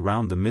circularly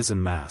round the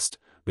mizzen mast,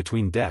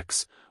 between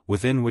decks,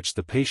 within which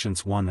the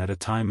patients one at a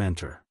time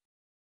enter.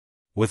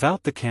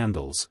 Without the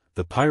candles,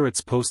 the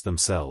pirates post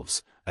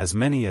themselves, as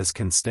many as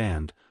can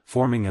stand,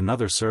 forming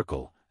another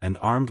circle, and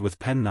armed with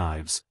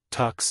penknives,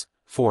 tucks,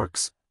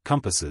 forks,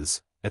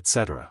 compasses,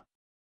 etc.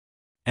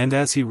 And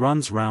as he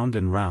runs round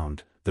and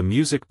round, the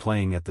music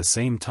playing at the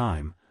same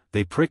time,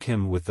 they prick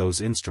him with those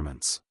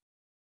instruments.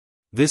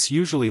 This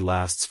usually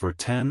lasts for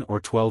 10 or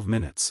 12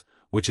 minutes,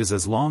 which is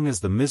as long as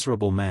the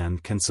miserable man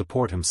can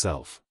support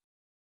himself.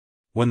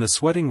 When the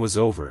sweating was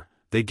over,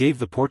 they gave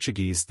the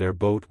Portuguese their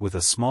boat with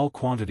a small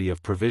quantity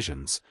of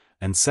provisions,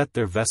 and set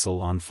their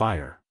vessel on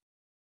fire.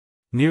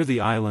 Near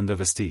the island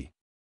of St.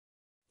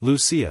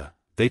 Lucia,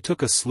 they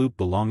took a sloop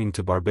belonging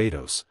to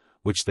Barbados,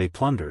 which they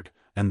plundered,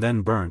 and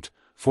then burnt,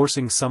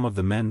 forcing some of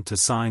the men to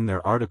sign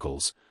their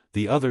articles,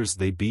 the others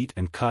they beat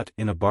and cut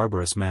in a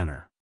barbarous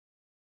manner.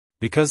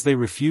 Because they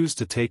refused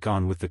to take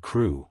on with the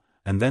crew,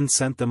 and then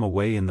sent them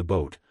away in the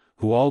boat,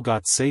 who all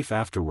got safe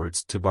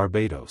afterwards to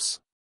Barbados.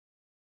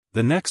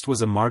 The next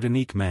was a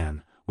Martinique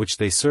man, which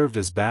they served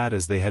as bad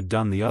as they had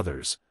done the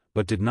others,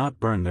 but did not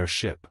burn their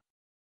ship.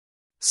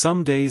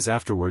 Some days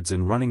afterwards,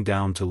 in running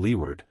down to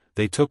leeward,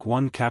 they took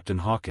one Captain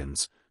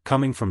Hawkins,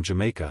 coming from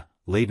Jamaica,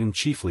 laden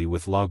chiefly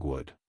with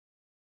logwood.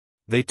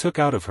 They took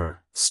out of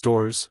her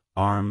stores,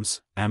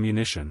 arms,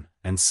 ammunition,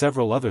 and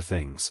several other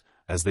things,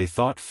 as they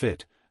thought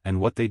fit, and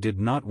what they did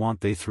not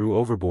want they threw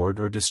overboard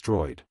or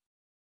destroyed.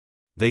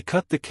 They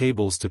cut the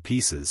cables to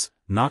pieces,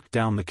 knocked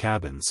down the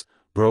cabins,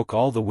 broke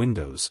all the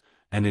windows,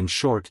 and in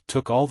short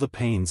took all the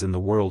pains in the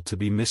world to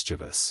be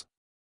mischievous.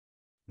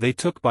 They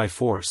took by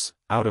force,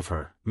 out of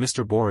her,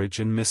 Mr. Borage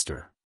and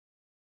Mr.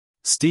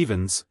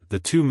 Stevens, the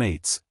 2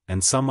 mates,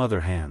 and some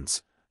other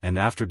hands, and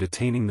after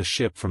detaining the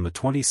ship from the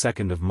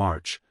 22nd of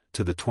March,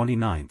 to the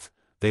 29th,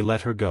 they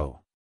let her go.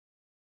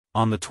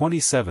 On the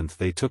 27th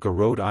they took a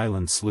Rhode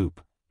Island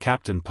sloop,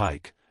 Captain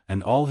Pike,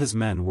 and all his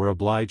men were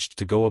obliged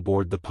to go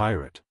aboard the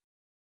Pirate.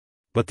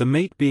 But the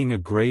mate being a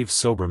grave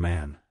sober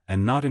man,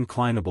 and not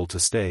inclinable to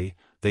stay,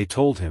 they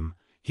told him,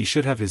 he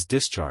should have his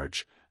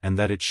discharge, and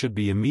that it should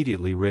be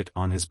immediately writ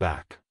on his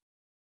back.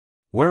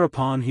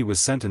 Whereupon he was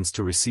sentenced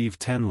to receive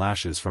 10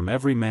 lashes from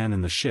every man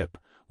in the ship,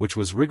 which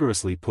was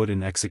rigorously put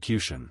in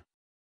execution.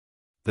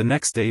 The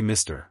next day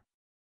Mr.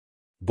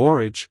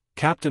 Borage,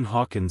 Captain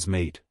Hawkins'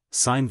 mate,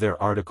 signed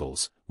their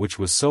articles, which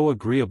was so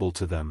agreeable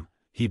to them,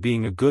 he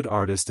being a good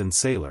artist and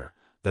sailor,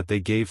 that they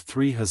gave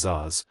 3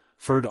 huzzas,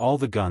 furred all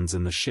the guns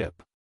in the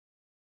ship,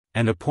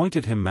 and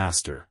appointed him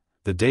master.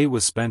 The day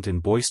was spent in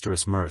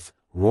boisterous mirth,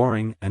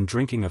 roaring and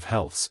drinking of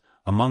healths,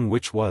 among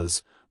which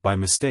was, by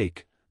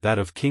mistake, that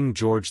of King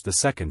George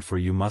II, for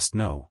you must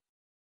know.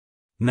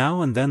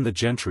 Now and then the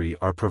gentry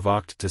are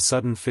provoked to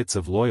sudden fits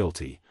of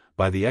loyalty,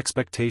 by the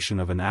expectation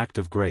of an act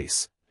of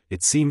grace.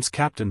 It seems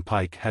Captain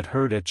Pike had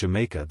heard at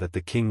Jamaica that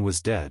the king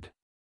was dead.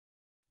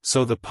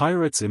 So the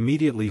pirates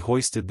immediately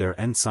hoisted their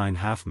ensign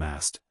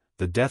half-mast,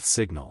 the death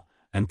signal,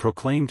 and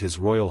proclaimed his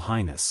Royal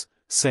Highness,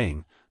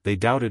 saying, they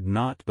doubted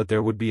not but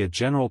there would be a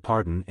general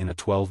pardon in a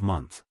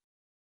 12-month.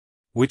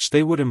 Which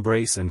they would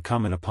embrace and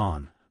come in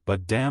upon,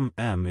 but damn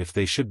if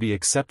they should be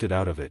accepted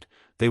out of it,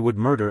 they would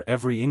murder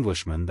every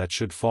Englishman that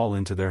should fall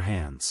into their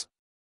hands.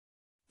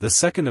 The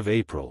 2nd of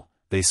April,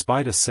 they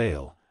spied a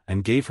sail,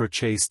 and gave her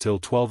chase till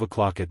 12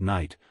 o'clock at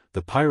night.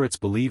 The pirates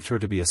believed her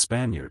to be a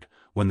Spaniard.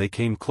 When they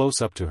came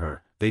close up to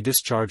her, they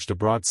discharged a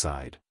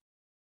broadside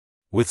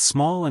with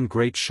small and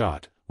great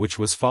shot, which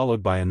was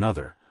followed by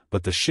another,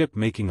 but the ship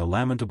making a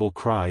lamentable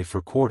cry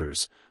for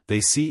quarters,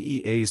 they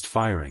ceased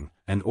firing,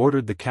 and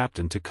ordered the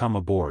captain to come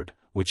aboard,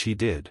 which he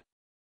did.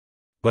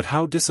 But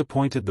how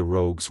disappointed the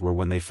rogues were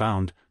when they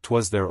found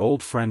 'twas their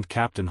old friend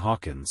Captain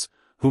Hawkins,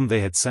 whom they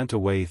had sent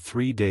away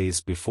 3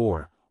 days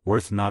before,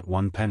 worth not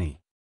 1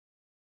 penny.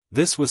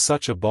 This was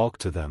such a balk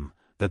to them,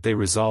 that they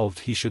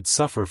resolved he should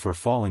suffer for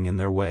falling in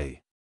their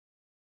way.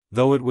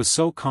 Though it was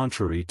so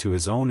contrary to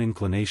his own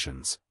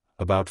inclinations,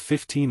 about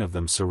 15 of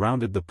them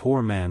surrounded the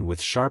poor man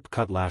with sharp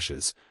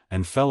cutlashes,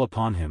 and fell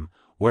upon him,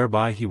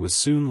 whereby he was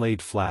soon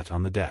laid flat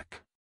on the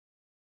deck.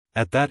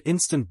 At that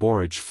instant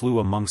Borage flew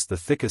amongst the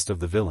thickest of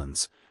the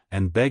villains,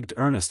 and begged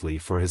earnestly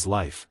for his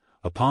life,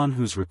 upon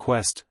whose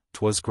request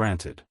 'twas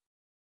granted.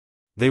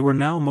 They were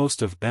now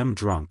most of them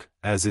drunk,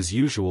 as is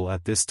usual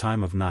at this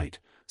time of night,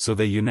 so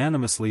they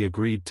unanimously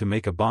agreed to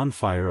make a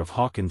bonfire of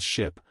Hawkins'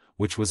 ship,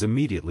 which was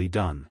immediately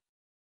done.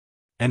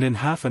 And in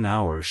half an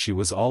hour she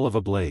was all of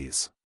a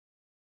blaze.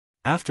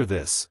 After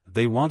this,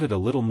 they wanted a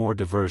little more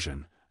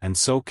diversion, and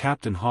so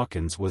Captain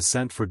Hawkins was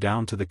sent for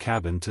down to the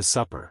cabin to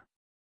supper.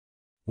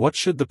 What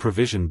should the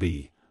provision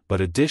be, but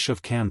a dish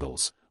of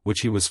candles,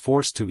 which he was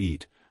forced to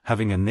eat,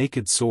 having a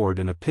naked sword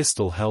and a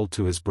pistol held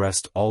to his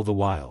breast all the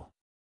while.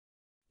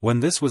 When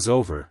this was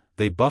over,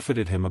 they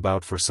buffeted him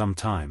about for some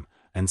time,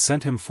 and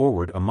sent him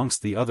forward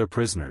amongst the other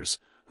prisoners,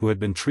 who had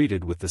been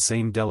treated with the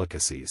same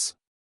delicacies.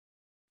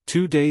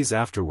 2 days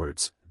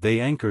afterwards, they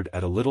anchored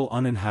at a little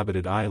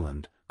uninhabited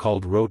island,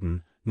 called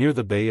Roden, near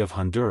the Bay of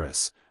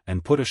Honduras,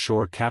 and put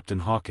ashore Captain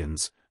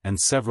Hawkins, and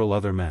several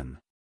other men.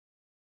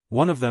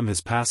 One of them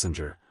his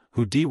passenger,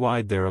 who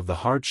died there of the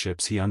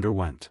hardships he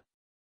underwent.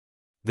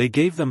 They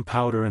gave them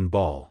powder and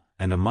ball,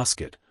 and a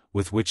musket,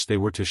 with which they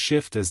were to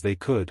shift as they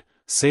could,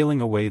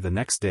 sailing away the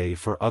next day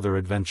for other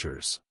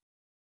adventures.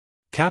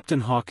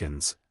 Captain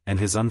Hawkins, and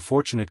his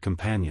unfortunate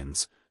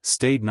companions,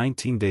 stayed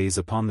 19 days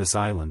upon this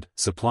island,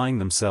 supplying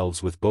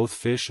themselves with both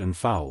fish and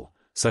fowl,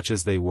 such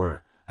as they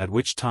were, at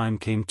which time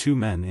came 2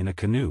 men in a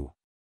canoe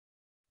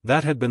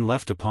that had been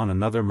left upon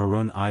another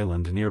maroon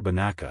island near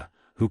Banaka,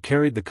 who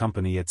carried the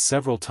company at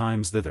several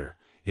times thither,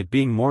 it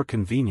being more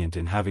convenient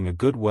in having a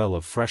good well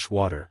of fresh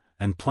water,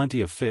 and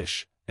plenty of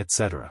fish,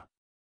 etc.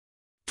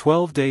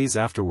 12 days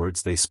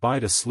afterwards they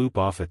spied a sloop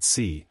off at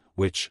sea,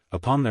 which,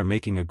 upon their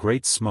making a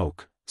great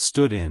smoke,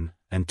 stood in,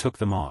 and took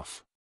them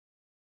off.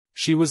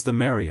 She was the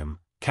Merriam,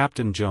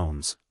 Captain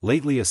Jones,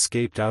 lately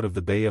escaped out of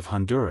the Bay of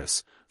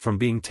Honduras, from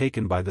being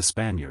taken by the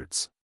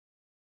Spaniards.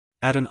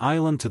 At an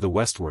island to the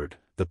westward,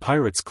 the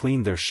pirates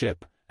cleaned their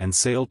ship, and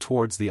sailed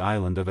towards the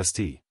island of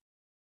St.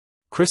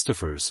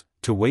 Christopher's,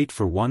 to wait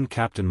for one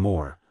Captain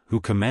Moore, who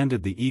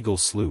commanded the Eagle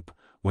sloop,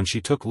 when she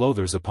took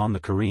loathers upon the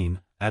careen,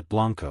 at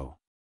Blanco.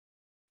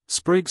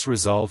 Spriggs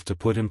resolved to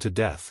put him to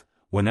death,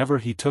 whenever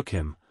he took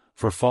him,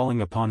 for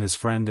falling upon his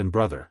friend and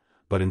brother,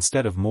 but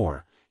instead of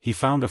Moore, he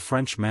found a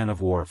French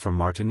man-of-war from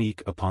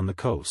Martinique upon the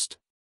coast,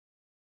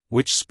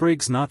 which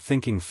Spriggs not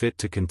thinking fit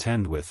to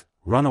contend with,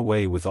 run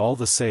away with all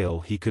the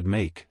sail he could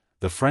make.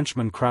 The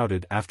Frenchman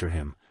crowded after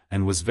him,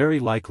 and was very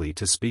likely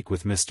to speak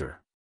with Mr.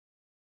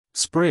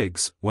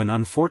 Spriggs, when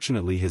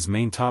unfortunately his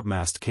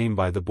main-topmast came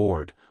by the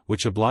board,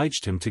 which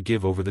obliged him to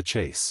give over the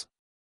chase.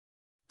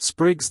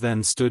 Spriggs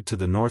then stood to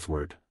the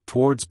northward,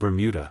 towards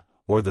Bermuda,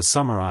 or the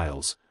Summer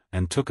Isles,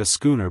 and took a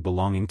schooner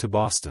belonging to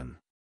Boston.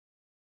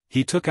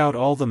 He took out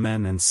all the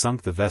men and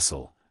sunk the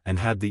vessel, and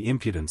had the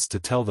impudence to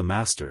tell the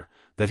master,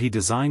 that he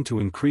designed to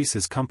increase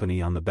his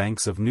company on the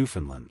banks of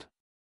Newfoundland,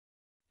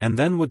 and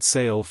then would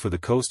sail for the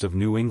coast of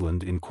New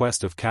England in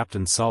quest of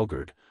Captain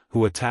Salgard,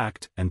 who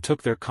attacked and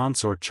took their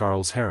consort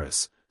Charles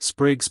Harris,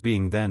 Spriggs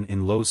being then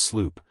in Low's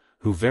sloop,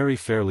 who very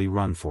fairly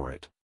run for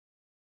it.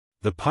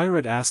 The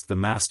pirate asked the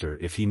master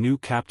if he knew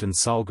Captain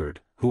Salgard,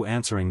 who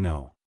answering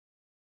no.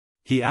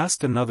 He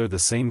asked another the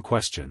same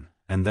question,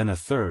 and then a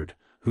third,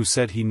 who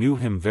said he knew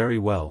him very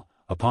well,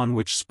 upon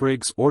which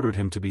Spriggs ordered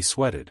him to be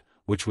sweated,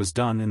 which was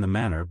done in the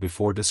manner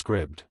before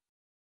described.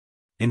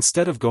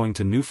 Instead of going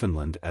to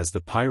Newfoundland as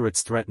the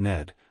pirates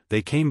threatened,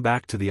 they came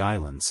back to the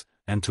islands,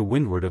 and to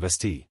windward of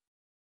St.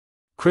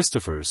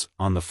 Christopher's,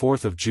 on the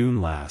 4th of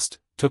June last,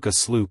 took a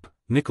sloop,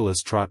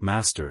 Nicholas Trot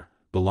Master,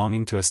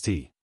 belonging to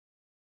St.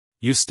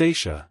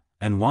 Eustatia,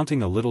 and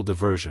wanting a little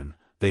diversion,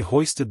 they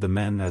hoisted the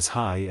men as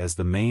high as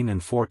the main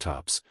and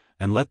foretops,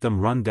 and let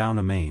them run down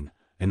amain,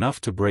 enough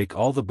to break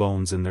all the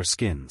bones in their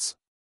skins.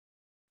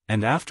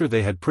 And after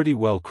they had pretty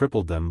well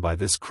crippled them by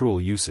this cruel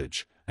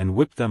usage, and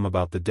whipped them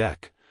about the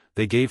deck,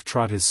 they gave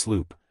Trot his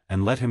sloop,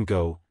 and let him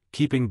go,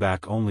 keeping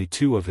back only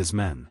 2 of his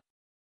men,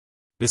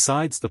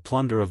 besides the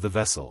plunder of the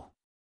vessel.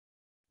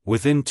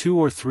 Within 2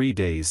 or 3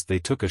 days they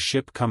took a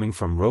ship coming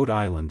from Rhode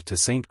Island to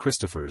St.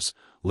 Christopher's,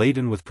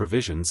 laden with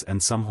provisions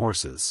and some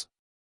horses.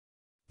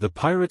 The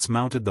pirates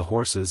mounted the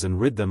horses and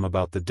rid them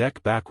about the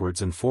deck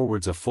backwards and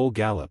forwards a full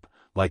gallop,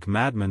 like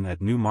madmen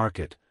at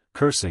Newmarket,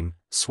 cursing,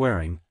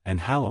 swearing, and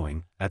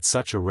hallowing, at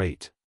such a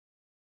rate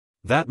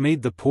that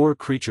made the poor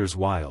creatures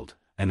wild,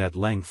 and at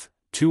length,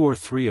 2 or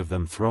 3 of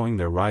them throwing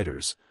their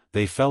riders,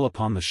 they fell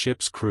upon the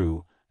ship's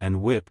crew,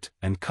 and whipped,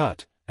 and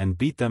cut, and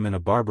beat them in a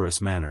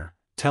barbarous manner,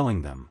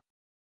 telling them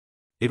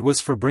it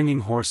was for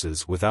bringing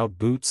horses without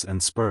boots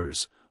and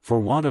spurs, for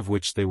want of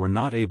which they were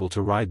not able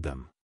to ride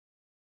them.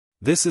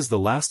 This is the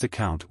last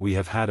account we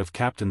have had of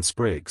Captain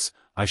Spriggs.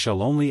 I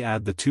shall only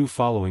add the 2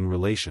 following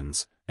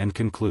relations, and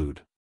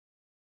conclude.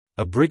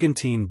 A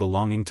brigantine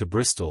belonging to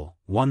Bristol,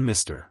 one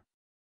Mr.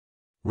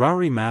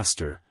 Rowry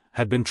Master,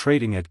 had been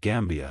trading at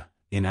Gambia,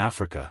 in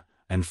Africa,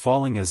 and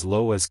falling as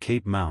low as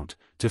Cape Mount,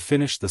 to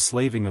finish the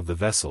slaving of the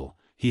vessel,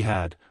 he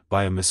had,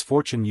 by a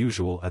misfortune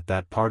usual at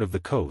that part of the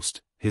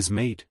coast, his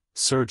mate,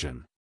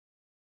 surgeon,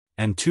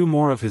 and 2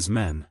 more of his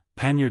men,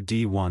 panniered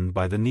D1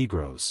 by the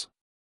negroes.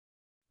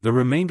 The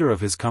remainder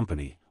of his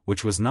company,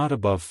 which was not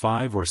above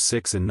 5 or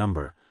 6 in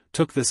number,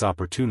 took this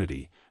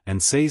opportunity,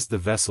 and seized the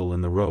vessel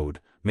in the road,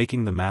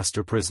 making the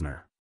master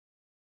prisoner.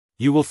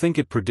 You will think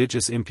it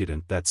prodigious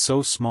impudent that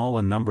so small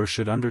a number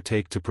should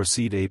undertake to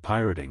proceed a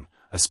pirating,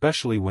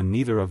 especially when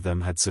neither of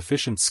them had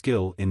sufficient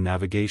skill in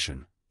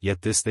navigation,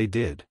 yet this they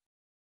did.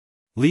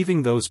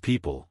 Leaving those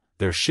people,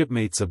 their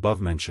shipmates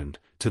above mentioned,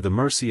 to the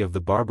mercy of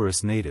the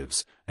barbarous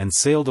natives, and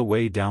sailed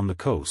away down the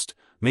coast,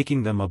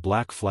 making them a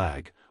black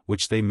flag,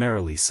 which they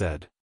merrily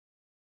said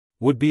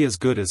would be as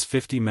good as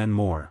 50 men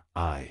more,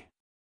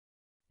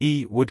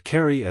 i.e. would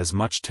carry as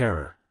much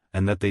terror,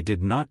 and that they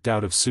did not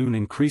doubt of soon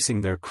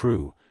increasing their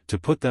crew, to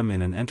put them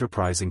in an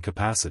enterprising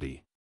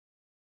capacity.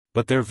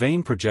 But their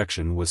vain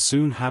projection was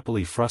soon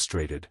happily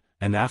frustrated,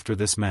 and after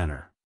this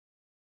manner.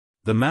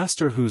 The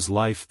master whose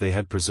life they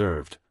had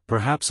preserved,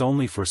 perhaps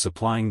only for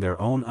supplying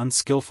their own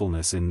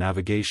unskilfulness in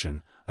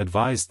navigation,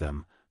 advised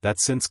them, that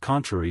since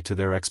contrary to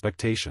their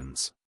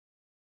expectations,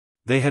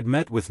 they had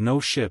met with no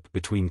ship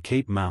between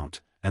Cape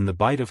Mount and the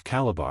Bight of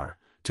Calabar,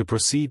 to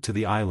proceed to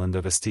the island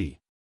of St.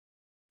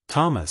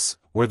 Thomas,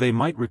 where they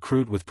might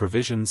recruit with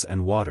provisions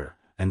and water,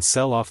 and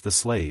sell off the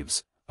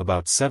slaves,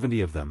 about 70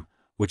 of them,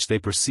 which they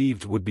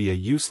perceived would be a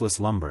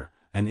useless lumber,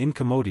 and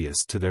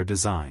incommodious to their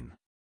design.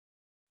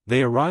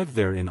 They arrived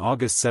there in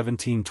August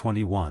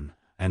 1721,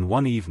 and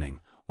one evening,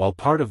 while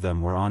part of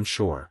them were on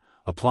shore,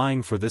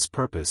 applying for this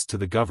purpose to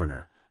the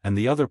governor, and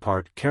the other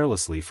part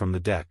carelessly from the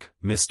deck,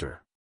 Mr.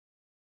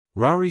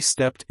 Rowry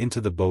stepped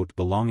into the boat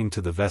belonging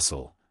to the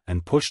vessel,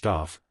 and pushed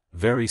off.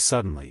 Very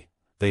suddenly,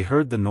 they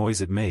heard the noise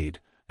it made,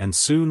 and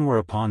soon were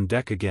upon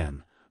deck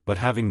again, but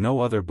having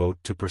no other boat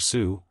to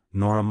pursue,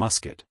 nor a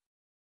musket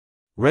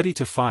ready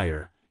to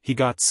fire, he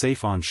got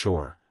safe on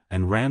shore,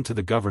 and ran to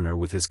the governor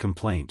with his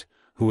complaint,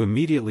 who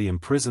immediately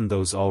imprisoned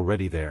those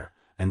already there,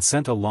 and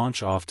sent a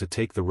launch off to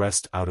take the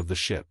rest out of the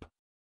ship.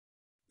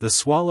 The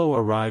Swallow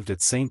arrived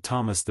at St.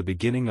 Thomas the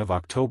beginning of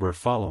October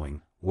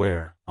following,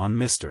 where, on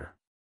Mr.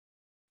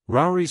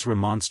 Rowry's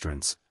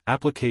remonstrance,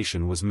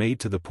 application was made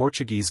to the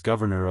Portuguese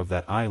governor of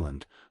that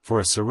island, for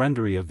a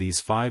surrendery of these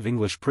 5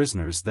 English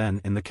prisoners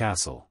then in the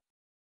castle.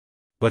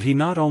 But he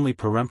not only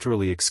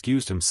peremptorily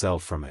excused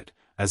himself from it,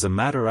 as a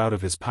matter out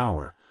of his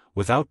power,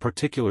 without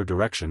particular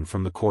direction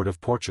from the court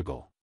of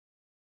Portugal,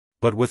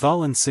 but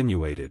withal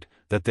insinuated,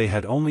 that they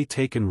had only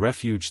taken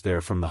refuge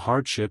there from the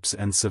hardships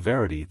and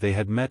severity they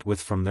had met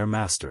with from their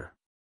master.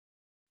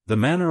 The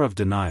manner of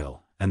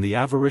denial, and the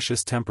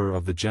avaricious temper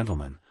of the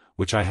gentleman,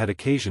 which I had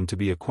occasion to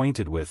be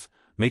acquainted with,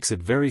 makes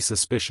it very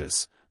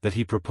suspicious, that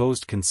he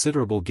proposed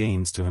considerable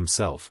gains to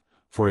himself,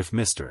 for if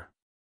Mr.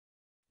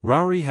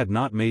 Rowry had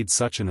not made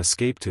such an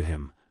escape to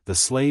him, the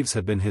slaves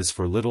had been his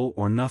for little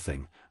or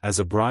nothing, as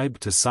a bribe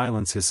to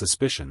silence his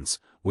suspicions,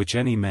 which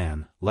any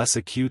man, less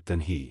acute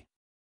than he,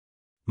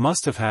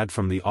 must have had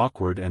from the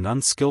awkward and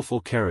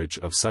unskilful carriage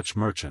of such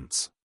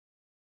merchants.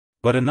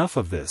 But enough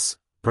of this.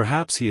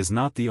 Perhaps he is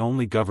not the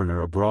only governor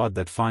abroad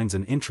that finds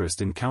an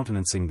interest in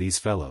countenancing these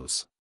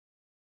fellows.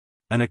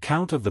 An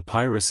account of the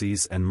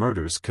piracies and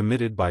murders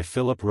committed by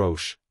Philip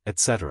Roche,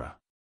 etc.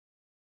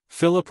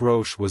 Philip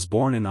Roche was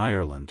born in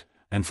Ireland,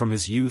 and from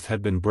his youth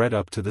had been bred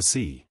up to the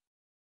sea.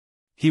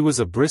 He was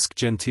a brisk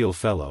genteel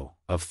fellow,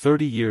 of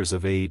 30 years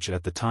of age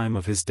at the time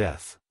of his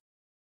death.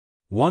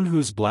 One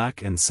whose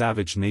black and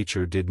savage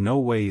nature did no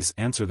ways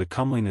answer the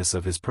comeliness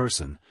of his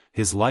person,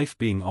 his life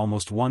being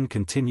almost one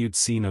continued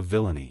scene of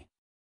villainy.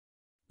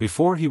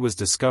 Before he was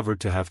discovered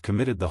to have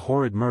committed the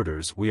horrid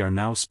murders we are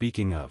now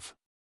speaking of.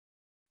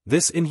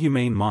 This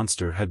inhumane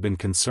monster had been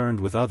concerned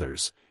with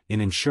others, in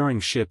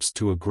insuring ships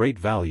to a great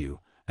value,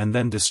 and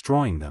then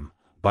destroying them,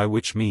 by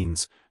which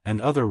means,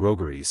 and other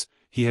rogueries,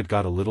 he had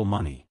got a little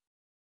money.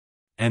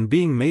 And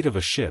being mate of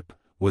a ship,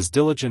 was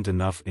diligent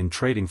enough in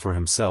trading for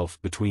himself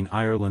between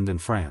Ireland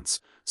and France,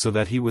 so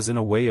that he was in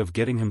a way of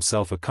getting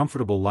himself a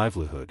comfortable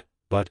livelihood,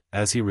 but,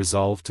 as he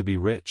resolved to be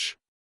rich,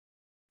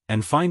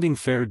 and finding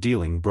fair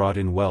dealing brought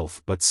in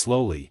wealth but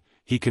slowly,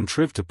 he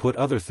contrived to put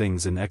other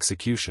things in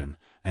execution,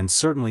 and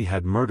certainly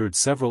had murdered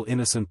several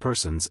innocent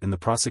persons in the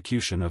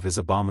prosecution of his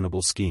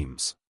abominable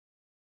schemes.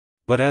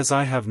 But as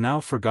I have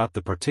now forgot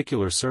the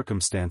particular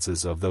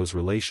circumstances of those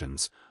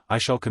relations, I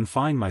shall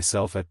confine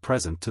myself at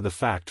present to the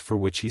fact for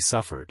which he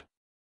suffered.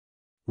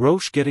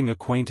 Roche getting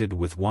acquainted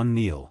with one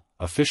Neil,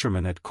 a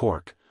fisherman at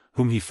Cork,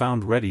 whom he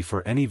found ready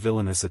for any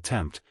villainous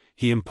attempt,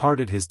 he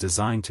imparted his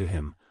design to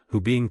him, who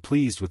being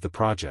pleased with the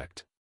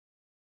project,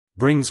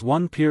 brings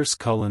one Pierce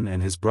Cullen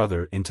and his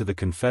brother into the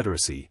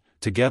confederacy,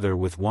 together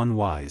with one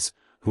Wise,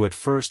 who at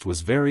first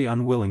was very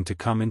unwilling to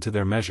come into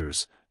their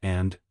measures,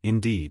 and,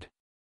 indeed,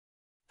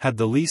 had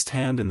the least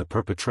hand in the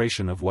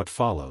perpetration of what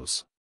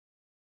follows.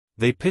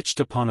 They pitched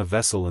upon a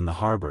vessel in the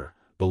harbour,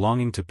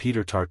 belonging to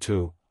Peter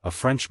Tartu, a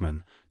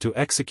Frenchman, to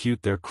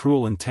execute their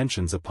cruel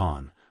intentions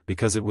upon,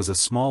 because it was a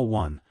small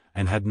one,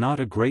 and had not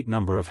a great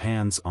number of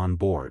hands on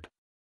board.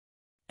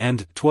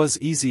 And 'twas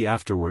easy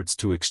afterwards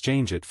to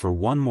exchange it for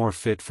one more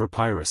fit for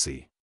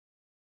piracy.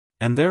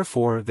 And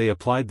therefore they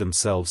applied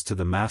themselves to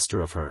the master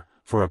of her,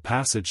 for a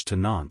passage to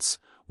Nantes,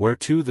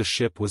 whereto the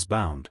ship was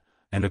bound,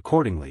 and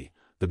accordingly,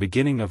 the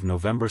beginning of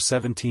November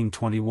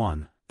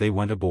 1721, they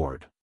went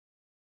aboard.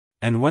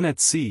 And when at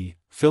sea,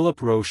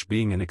 Philip Roche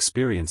being an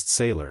experienced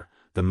sailor,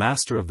 the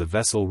master of the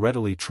vessel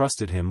readily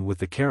trusted him with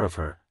the care of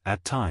her,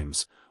 at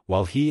times,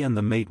 while he and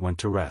the mate went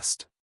to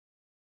rest.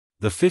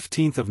 The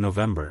 15th of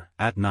November,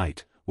 at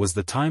night, was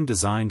the time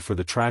designed for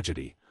the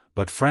tragedy,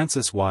 but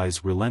Francis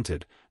Wise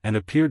relented, and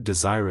appeared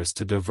desirous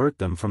to divert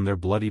them from their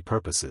bloody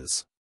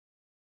purposes.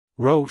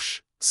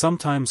 Roche,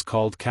 sometimes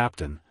called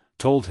Captain,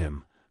 told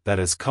him, that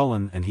as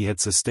Cullen and he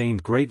had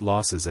sustained great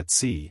losses at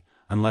sea,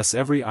 unless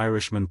every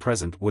Irishman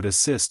present would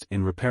assist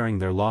in repairing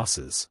their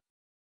losses,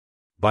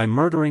 by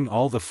murdering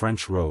all the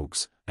French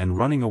rogues, and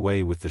running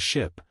away with the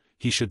ship,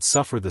 he should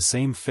suffer the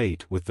same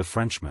fate with the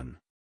Frenchmen.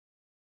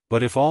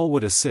 But if all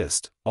would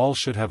assist, all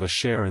should have a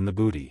share in the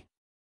booty.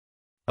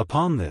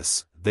 Upon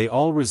this, they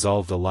all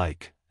resolved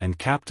alike, and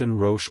Captain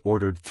Roche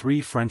ordered 3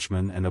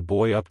 Frenchmen and a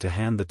boy up to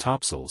hand the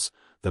topsails,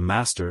 the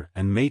master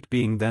and mate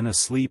being then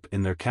asleep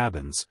in their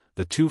cabins,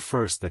 the 2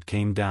 first that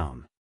came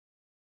down.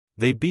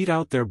 They beat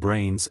out their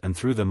brains and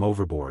threw them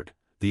overboard.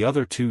 The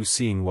other 2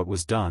 seeing what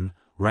was done,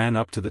 ran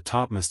up to the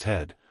topmast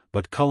head,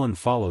 but Cullen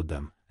followed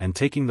them, and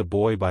taking the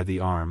boy by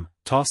the arm,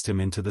 tossed him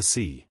into the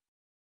sea.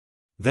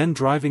 Then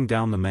driving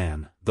down the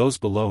man, those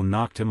below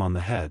knocked him on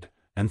the head,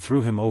 and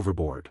threw him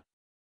overboard.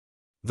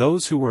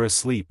 Those who were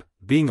asleep,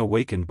 being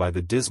awakened by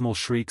the dismal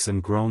shrieks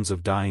and groans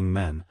of dying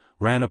men,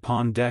 ran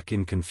upon deck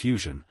in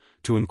confusion,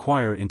 to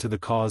inquire into the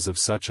cause of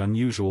such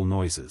unusual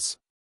noises.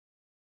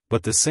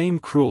 But the same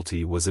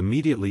cruelty was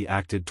immediately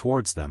acted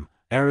towards them,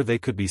 ere they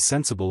could be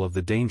sensible of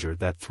the danger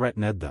that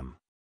threatened them.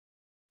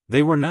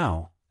 They were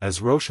now,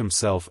 as Roche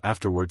himself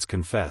afterwards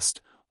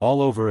confessed,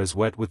 all over as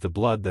wet with the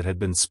blood that had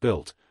been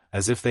spilt,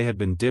 as if they had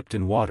been dipped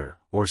in water,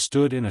 or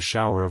stood in a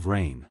shower of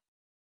rain.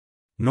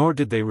 Nor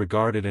did they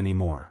regard it any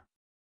more.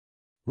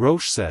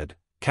 Roche said,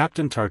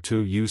 Captain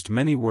Tartu used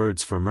many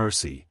words for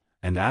mercy,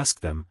 and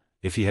asked them,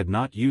 if he had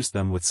not used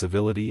them with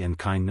civility and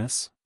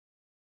kindness?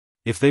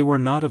 If they were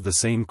not of the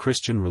same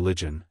Christian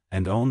religion,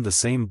 and owned the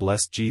same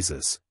blessed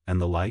Jesus,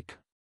 and the like?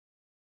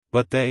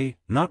 But they,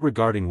 not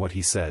regarding what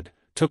he said,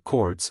 took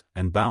cords,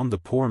 and bound the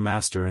poor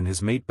master and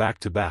his mate back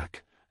to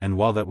back, and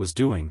while that was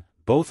doing,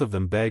 both of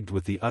them begged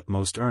with the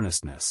utmost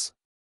earnestness,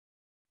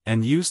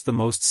 and used the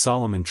most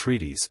solemn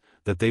entreaties,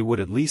 that they would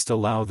at least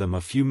allow them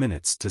a few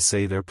minutes to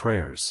say their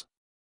prayers,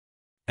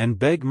 and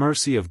beg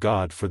mercy of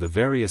God for the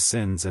various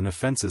sins and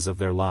offenses of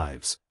their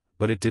lives,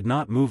 but it did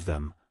not move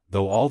them,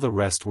 though all the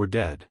rest were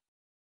dead.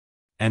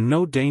 And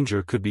no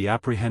danger could be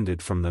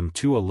apprehended from them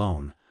 2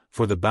 alone,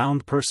 for the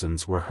bound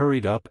persons were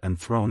hurried up and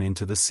thrown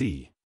into the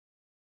sea.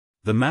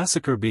 The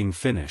massacre being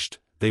finished,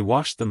 they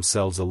washed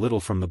themselves a little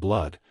from the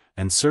blood,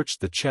 and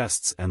searched the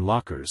chests and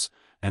lockers,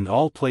 and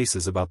all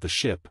places about the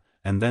ship,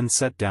 and then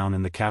sat down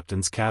in the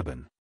captain's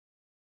cabin,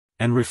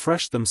 and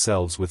refreshed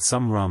themselves with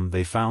some rum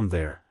they found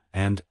there,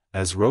 and,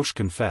 as Roche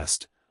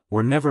confessed,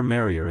 were never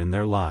merrier in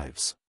their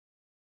lives.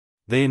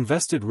 They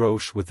invested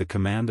Roche with the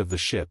command of the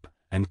ship,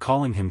 and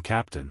calling him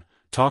captain,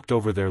 talked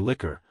over their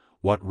liquor,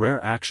 what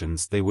rare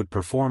actions they would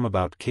perform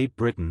about Cape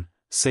Breton,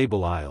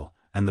 Sable Isle,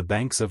 and the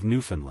banks of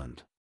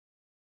Newfoundland,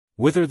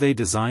 whither they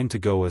designed to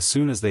go as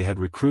soon as they had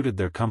recruited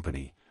their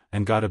company,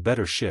 and got a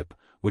better ship,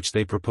 which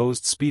they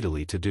proposed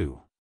speedily to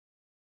do.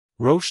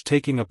 Roche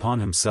taking upon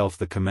himself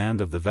the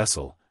command of the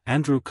vessel,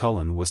 Andrew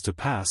Cullen was to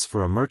pass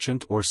for a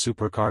merchant or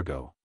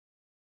supercargo.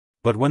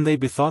 But when they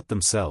bethought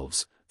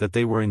themselves, that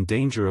they were in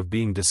danger of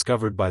being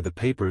discovered by the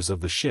papers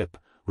of the ship,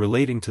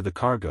 relating to the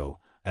cargo,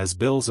 as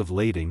bills of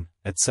lading,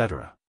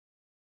 etc.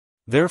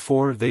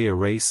 Therefore they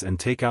erase and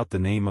take out the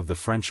name of the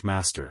French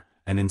master,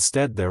 and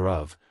instead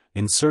thereof,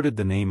 inserted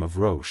the name of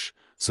Roche,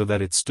 so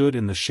that it stood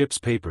in the ship's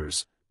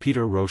papers,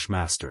 Peter Roche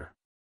master.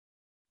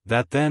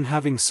 That then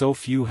having so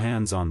few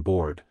hands on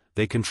board,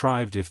 they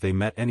contrived if they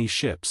met any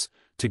ships,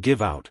 to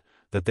give out,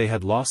 that they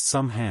had lost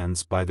some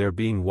hands by their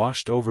being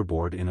washed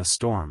overboard in a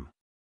storm,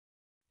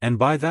 and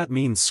by that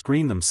means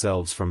screen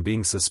themselves from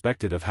being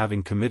suspected of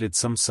having committed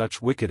some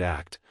such wicked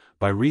act,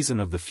 by reason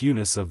of the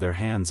fewness of their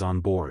hands on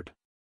board.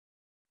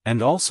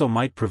 And also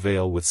might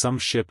prevail with some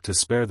ship to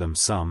spare them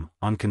some,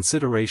 on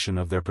consideration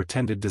of their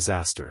pretended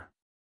disaster.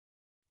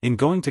 In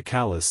going to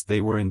Calais they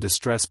were in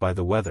distress by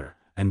the weather,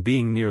 and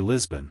being near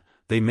Lisbon,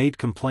 they made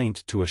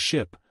complaint to a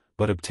ship,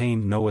 but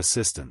obtained no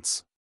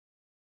assistance.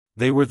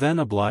 They were then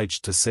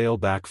obliged to sail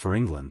back for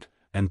England,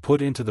 and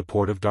put into the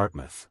port of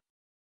Dartmouth.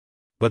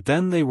 But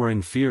then they were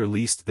in fear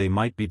lest they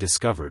might be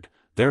discovered,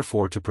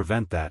 therefore to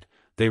prevent that,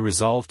 they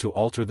resolved to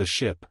alter the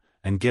ship,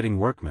 and getting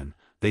workmen,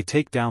 they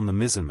take down the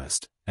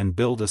mizzenmast, and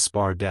build a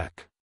spar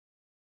deck,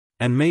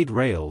 and made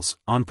rails,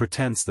 on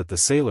pretence that the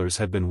sailors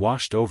had been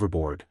washed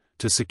overboard,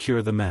 to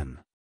secure the men.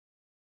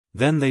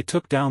 Then they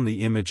took down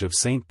the image of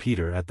St.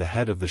 Peter at the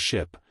head of the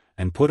ship,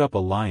 and put up a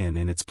lion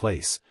in its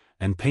place,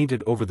 and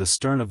painted over the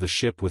stern of the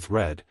ship with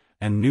red,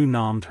 and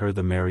new-named her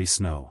the Mary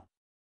Snow.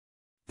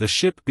 The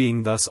ship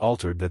being thus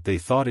altered that they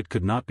thought it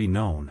could not be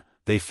known,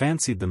 they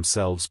fancied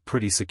themselves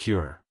pretty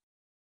secure.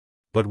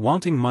 But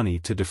wanting money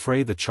to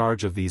defray the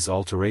charge of these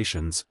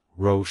alterations,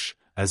 Roche,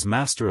 as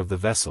master of the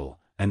vessel,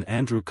 and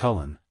Andrew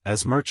Cullen,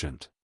 as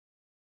merchant,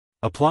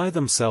 apply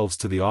themselves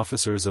to the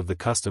officers of the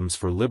customs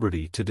for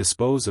liberty to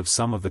dispose of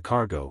some of the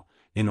cargo,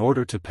 in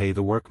order to pay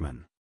the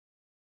workmen.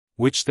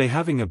 Which they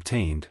having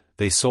obtained,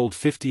 they sold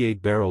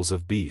 58 barrels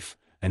of beef,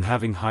 and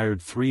having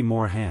hired 3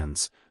 more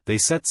hands, they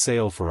set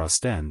sail for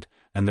Ostend,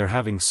 and there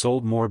having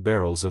sold more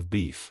barrels of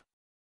beef,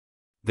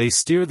 they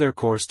steer their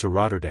course to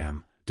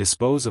Rotterdam,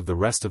 dispose of the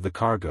rest of the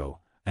cargo,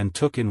 and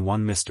took in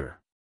one Mr.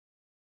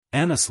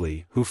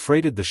 Annesley, who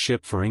freighted the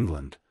ship for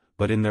England,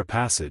 but in their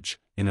passage,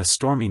 in a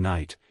stormy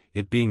night,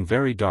 it being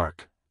very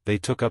dark, they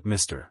took up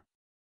Mr.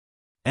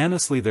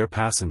 Annesley their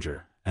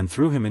passenger, and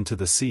threw him into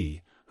the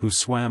sea, who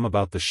swam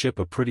about the ship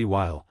a pretty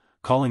while,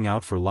 calling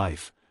out for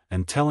life,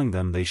 and telling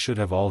them they should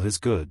have all his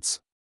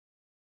goods,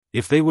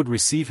 if they would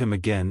receive him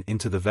again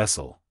into the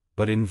vessel,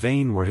 but in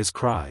vain were his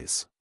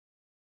cries.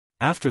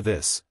 After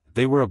this,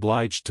 they were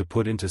obliged to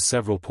put into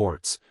several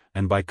ports,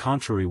 and by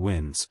contrary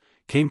winds,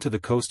 came to the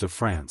coast of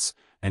France,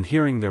 and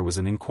hearing there was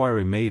an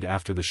inquiry made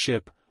after the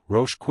ship,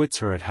 Roche quits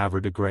her at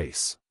Havre de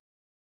Grace,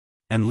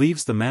 and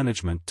leaves the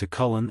management to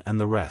Cullen and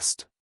the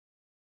rest,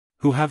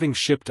 who having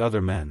shipped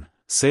other men,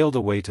 sailed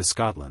away to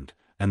Scotland,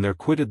 and there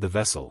quitted the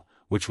vessel,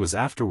 which was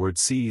afterward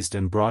seized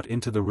and brought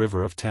into the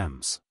river of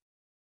Thames.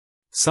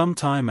 Some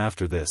time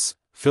after this,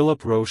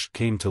 Philip Roche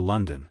came to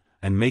London,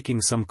 and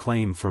making some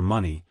claim for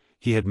money,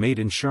 he had made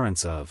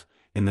insurance of,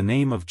 in the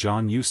name of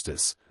John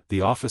Eustace,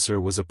 the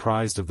officer was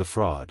apprised of the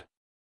fraud,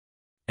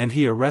 and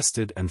he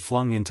arrested and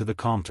flung into the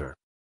Compter.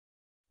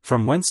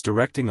 From whence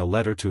directing a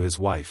letter to his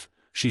wife,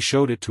 she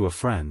showed it to a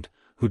friend,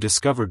 who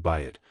discovered by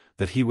it,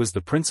 that he was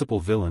the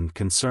principal villain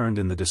concerned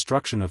in the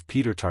destruction of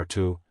Peter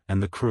Tartu,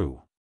 and the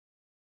crew.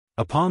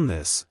 Upon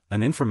this,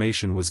 an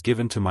information was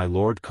given to my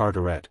Lord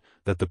Carteret,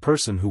 that the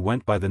person who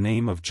went by the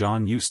name of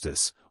John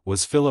Eustace,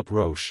 was Philip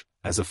Roche,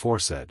 as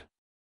aforesaid.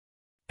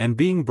 And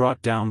being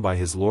brought down by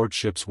his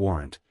lordship's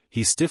warrant,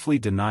 he stiffly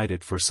denied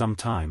it for some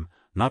time,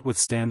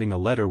 notwithstanding a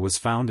letter was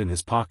found in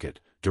his pocket,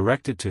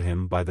 directed to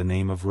him by the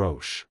name of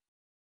Roche.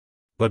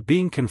 But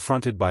being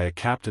confronted by a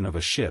captain of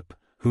a ship,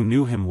 who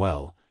knew him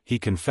well, he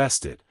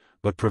confessed it,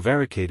 but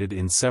prevaricated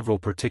in several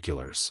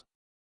particulars.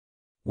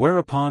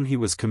 Whereupon he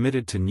was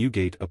committed to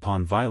Newgate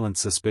upon violent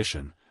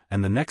suspicion,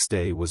 and the next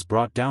day was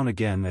brought down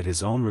again at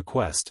his own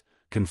request,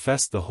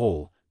 confessed the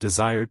whole,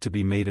 desired to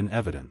be made in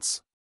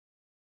evidence,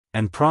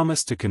 and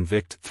promised to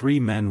convict 3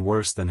 men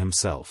worse than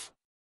himself.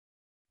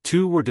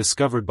 2 were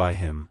discovered by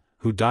him,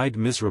 who died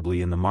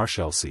miserably in the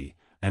Marshalsea,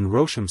 and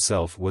Roche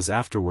himself was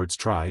afterwards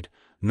tried,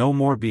 no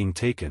more being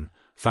taken,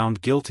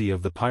 found guilty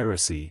of the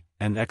piracy,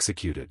 and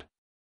executed.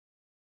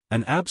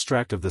 An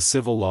abstract of the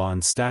civil law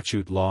and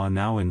statute law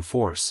now in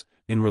force,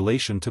 in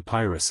relation to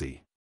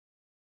piracy.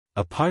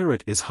 A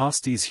pirate is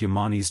hostis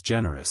humanis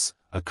generis,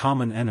 a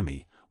common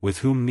enemy, with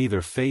whom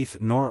neither faith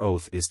nor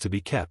oath is to be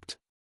kept.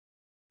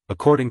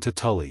 According to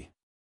Tully.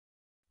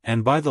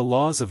 And by the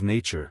laws of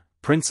nature,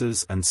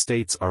 princes and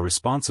states are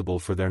responsible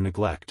for their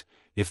neglect,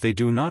 if they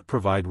do not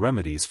provide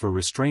remedies for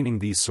restraining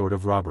these sort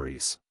of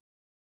robberies.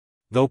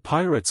 Though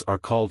pirates are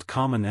called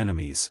common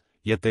enemies,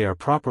 yet they are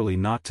properly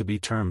not to be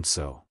termed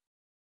so.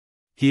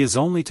 He is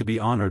only to be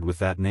honored with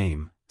that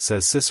name,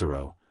 says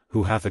Cicero,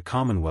 who hath a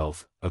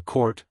commonwealth, a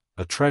court,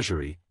 a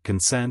treasury,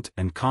 consent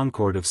and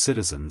concord of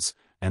citizens,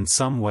 and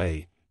some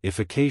way, if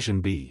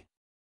occasion be,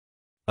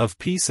 of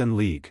peace and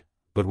league,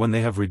 but when they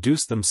have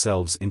reduced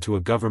themselves into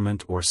a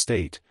government or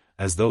state,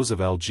 as those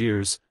of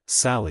Algiers,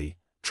 Sallee,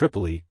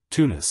 Tripoli,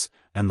 Tunis,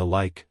 and the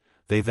like,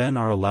 they then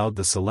are allowed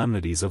the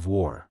solemnities of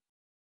war,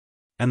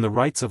 and the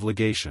rights of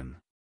legation.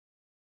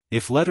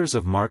 If letters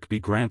of marque be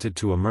granted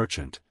to a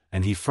merchant,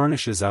 and he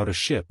furnishes out a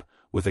ship,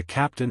 with a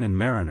captain and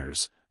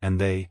mariners, and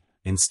they,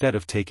 instead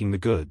of taking the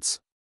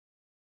goods,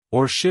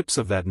 or ships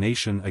of that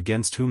nation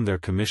against whom their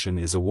commission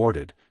is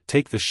awarded,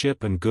 take the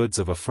ship and goods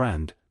of a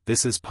friend,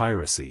 this is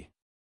piracy.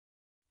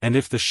 And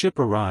if the ship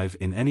arrive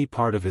in any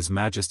part of his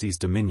Majesty's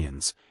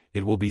dominions,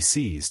 it will be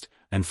seized,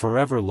 and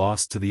forever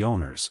lost to the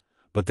owners,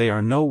 but they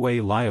are no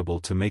way liable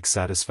to make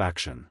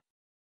satisfaction.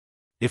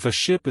 If a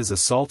ship is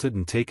assaulted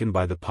and taken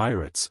by the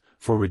pirates,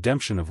 for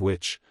redemption of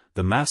which,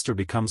 the master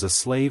becomes a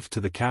slave to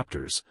the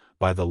captors,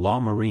 by the law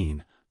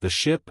marine, the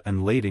ship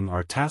and lading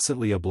are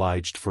tacitly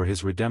obliged for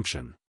his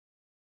redemption,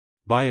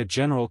 by a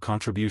general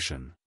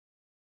contribution.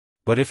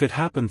 But if it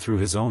happen through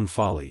his own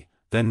folly,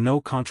 then no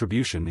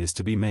contribution is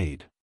to be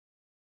made.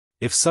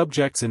 If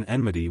subjects in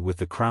enmity with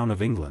the Crown of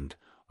England,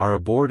 are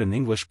aboard an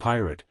English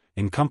pirate,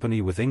 in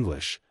company with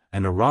English,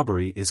 and a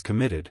robbery is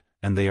committed,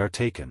 and they are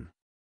taken,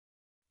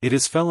 it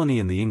is felony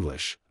in the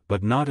English,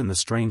 but not in the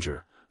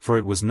stranger, for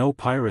it was no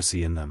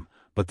piracy in them,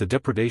 but the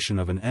depredation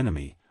of an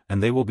enemy,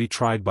 and they will be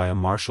tried by a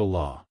martial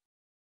law.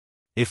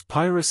 If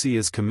piracy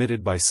is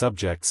committed by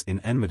subjects in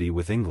enmity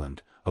with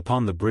England,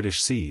 upon the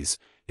British seas,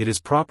 it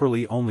is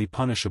properly only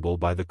punishable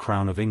by the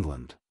Crown of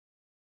England,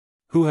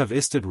 who have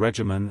isted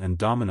regimen and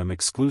dominum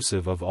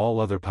exclusive of all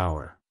other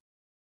power.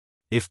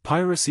 If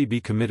piracy be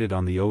committed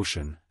on the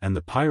ocean, and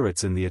the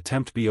pirates in the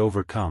attempt be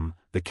overcome,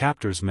 the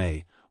captors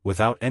may,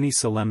 without any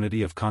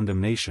solemnity of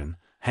condemnation,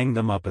 hang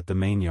them up at the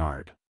main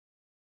yard.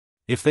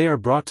 If they are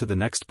brought to the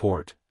next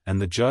port,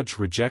 and the judge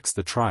rejects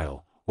the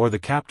trial, or the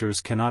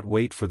captors cannot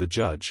wait for the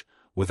judge,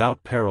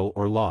 without peril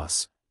or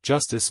loss,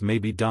 justice may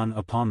be done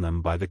upon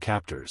them by the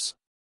captors.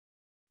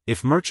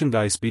 If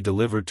merchandise be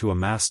delivered to a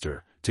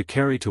master, to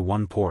carry to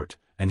one port,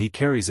 and he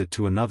carries it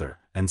to another,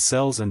 and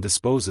sells and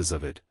disposes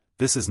of it,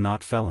 this is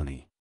not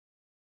felony.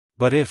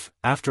 But if,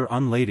 after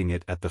unlading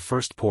it at the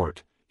first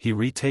port, he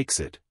retakes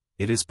it,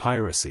 it is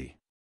piracy.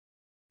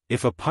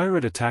 If a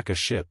pirate attack a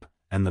ship,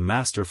 and the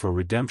master for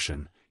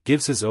redemption,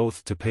 gives his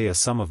oath to pay a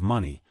sum of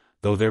money,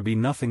 though there be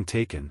nothing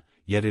taken,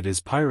 yet it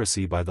is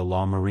piracy by the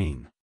law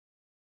marine.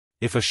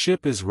 If a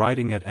ship is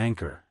riding at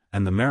anchor,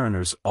 and the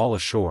mariners all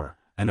ashore,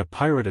 and a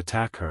pirate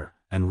attack her,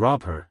 and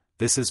rob her,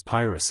 this is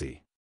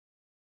piracy.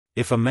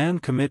 If a man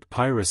commit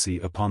piracy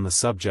upon the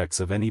subjects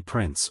of any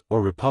prince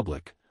or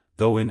republic,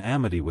 though in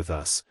amity with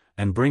us,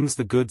 and brings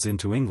the goods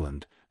into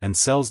England, and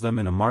sells them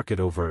in a market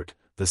overt,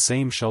 the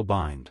same shall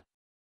bind,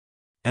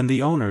 and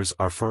the owners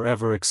are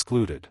forever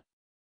excluded.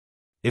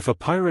 If a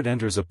pirate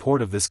enters a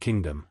port of this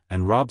kingdom,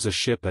 and robs a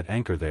ship at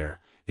anchor there,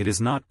 it is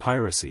not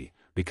piracy,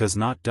 because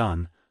not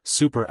done,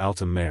 super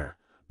altum mare,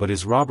 but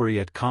is robbery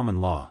at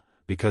common law,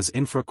 because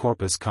infra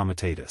corpus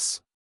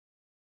comitatus.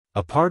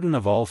 A pardon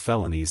of all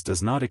felonies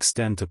does not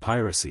extend to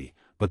piracy,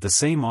 but the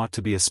same ought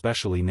to be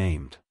especially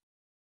named.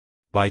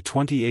 By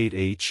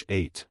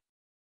 28h8.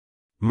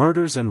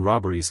 Murders and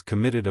robberies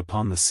committed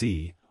upon the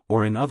sea,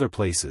 or in other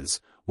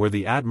places, where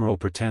the admiral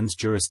pretends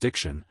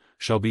jurisdiction,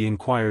 shall be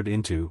inquired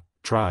into,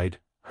 tried,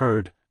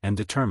 heard, and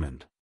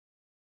determined.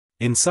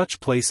 In such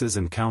places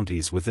and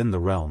counties within the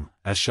realm,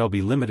 as shall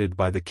be limited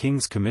by the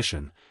King's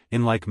commission,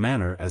 in like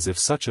manner as if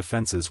such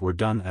offences were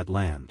done at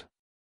land.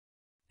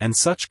 And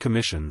such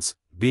commissions,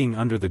 being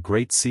under the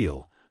Great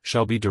Seal,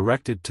 shall be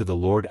directed to the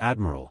Lord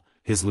Admiral,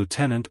 his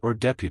lieutenant or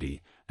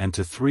deputy, and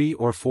to 3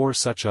 or 4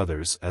 such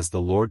others as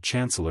the Lord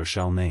Chancellor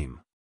shall name.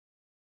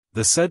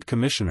 The said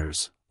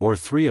commissioners, or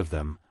 3 of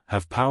them,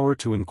 have power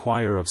to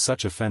inquire of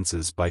such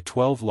offences by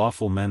 12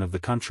 lawful men of the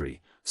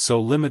country, so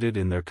limited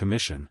in their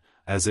commission,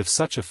 as if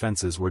such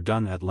offences were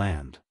done at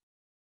land,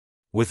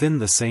 within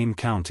the same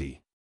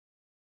county.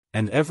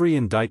 And every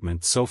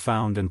indictment so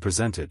found and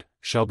presented,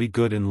 shall be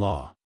good in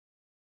law.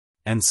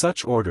 And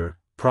such order,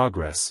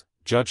 progress,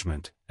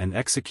 judgment, and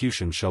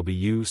execution shall be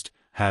used,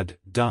 had,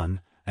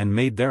 done, and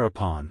made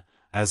thereupon,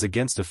 as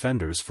against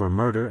offenders for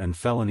murder and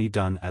felony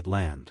done at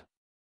land.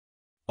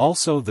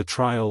 Also the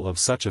trial of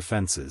such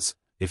offences,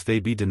 if they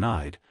be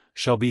denied,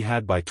 shall be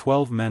had by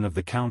 12 men of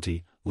the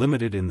county,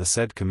 limited in the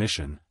said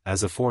commission,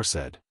 as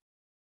aforesaid.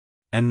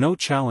 And no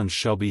challenge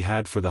shall be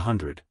had for the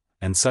 100,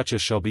 and such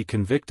as shall be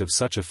convicted of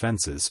such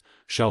offences,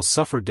 shall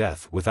suffer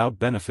death without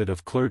benefit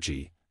of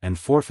clergy, and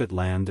forfeit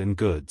land and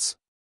goods.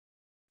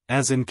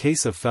 As in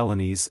case of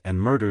felonies and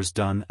murders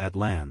done at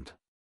land.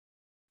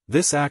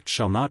 This act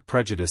shall not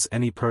prejudice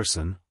any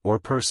person, or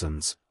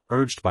persons,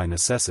 urged by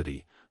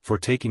necessity, for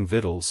taking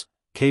victuals,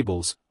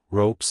 cables,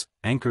 ropes,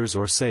 anchors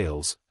or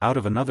sails, out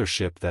of another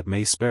ship that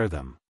may spare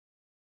them.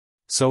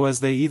 So as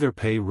they either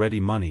pay ready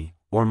money,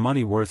 or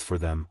money worth for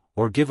them,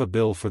 or give a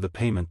bill for the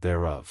payment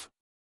thereof.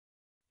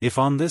 If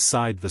on this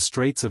side the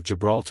Straits of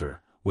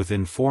Gibraltar,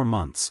 within 4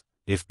 months,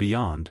 if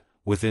beyond,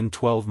 within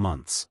 12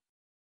 months.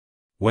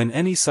 When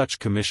any such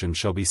commission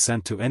shall be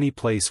sent to any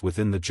place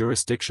within the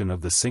jurisdiction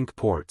of the Cinque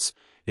Ports,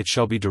 it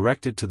shall be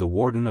directed to the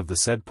warden of the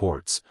said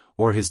ports,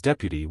 or his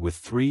deputy with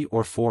 3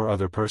 or 4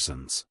 other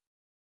persons,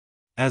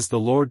 as the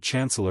Lord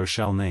Chancellor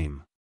shall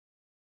name.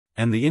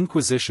 And the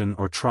inquisition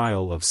or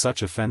trial of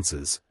such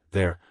offences,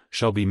 there,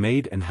 shall be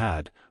made and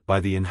had, by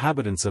the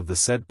inhabitants of the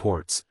said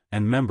ports,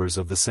 and members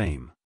of the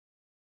same.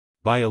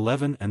 By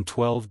 11 and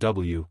 12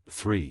 W.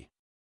 3.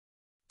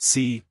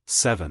 C.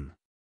 7.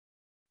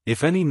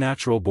 If any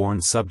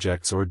natural-born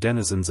subjects or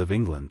denizens of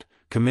England,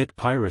 commit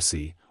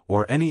piracy,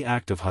 or any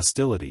act of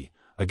hostility,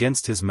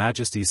 against His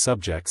Majesty's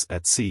subjects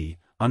at sea,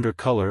 under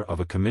colour of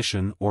a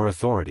commission or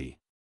authority,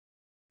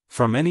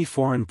 from any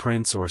foreign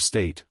prince or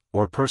state,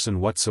 or person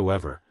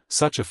whatsoever,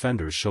 such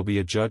offenders shall be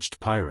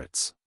adjudged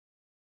pirates.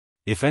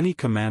 If any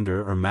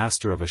commander or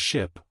master of a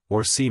ship,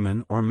 or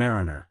seaman or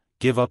mariner,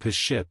 give up his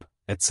ship,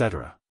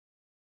 etc.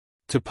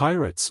 to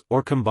pirates,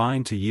 or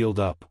combine to yield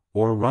up,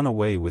 or run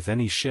away with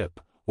any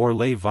ship, or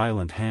lay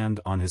violent hand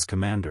on his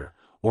commander,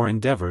 or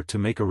endeavour to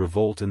make a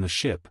revolt in the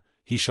ship,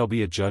 he shall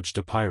be adjudged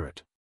a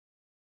pirate.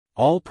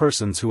 All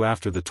persons who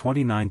after the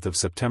 29th of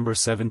September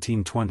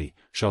 1720,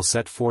 shall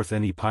set forth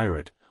any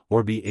pirate,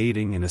 or be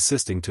aiding and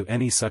assisting to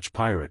any such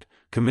pirate,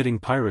 committing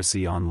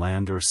piracy on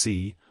land or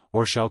sea,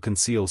 or shall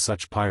conceal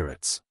such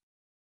pirates,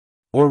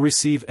 or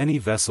receive any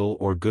vessel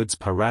or goods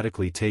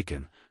piratically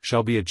taken,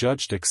 shall be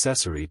adjudged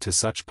accessory to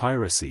such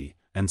piracy,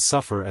 and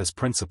suffer as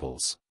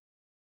principals.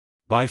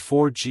 By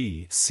 4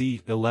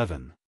 C.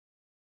 11.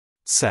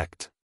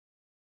 Sect.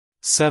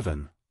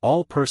 7.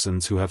 All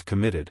persons who have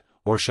committed,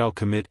 or shall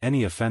commit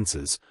any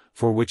offences,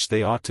 for which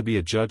they ought to be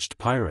adjudged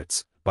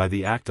pirates, by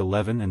the Act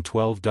 11 and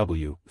 12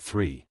 W.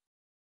 3.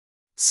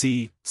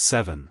 C.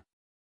 7.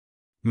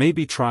 May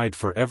be tried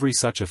for every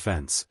such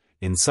offence,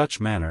 in such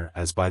manner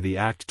as by the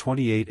Act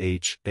 28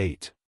 H.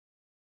 8.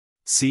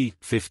 C.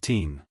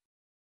 15.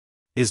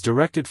 Is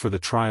directed for the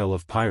trial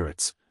of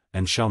pirates,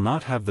 and shall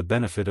not have the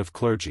benefit of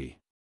clergy.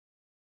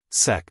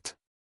 Sect.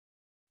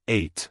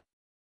 8.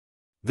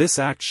 This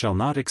act shall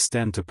not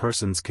extend to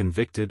persons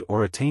convicted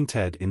or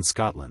attainted in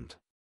Scotland.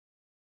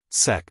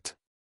 Sect.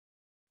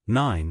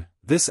 9.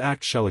 This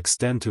act shall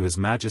extend to His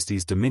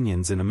Majesty's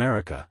dominions in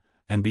America,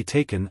 and be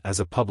taken as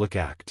a public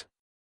act.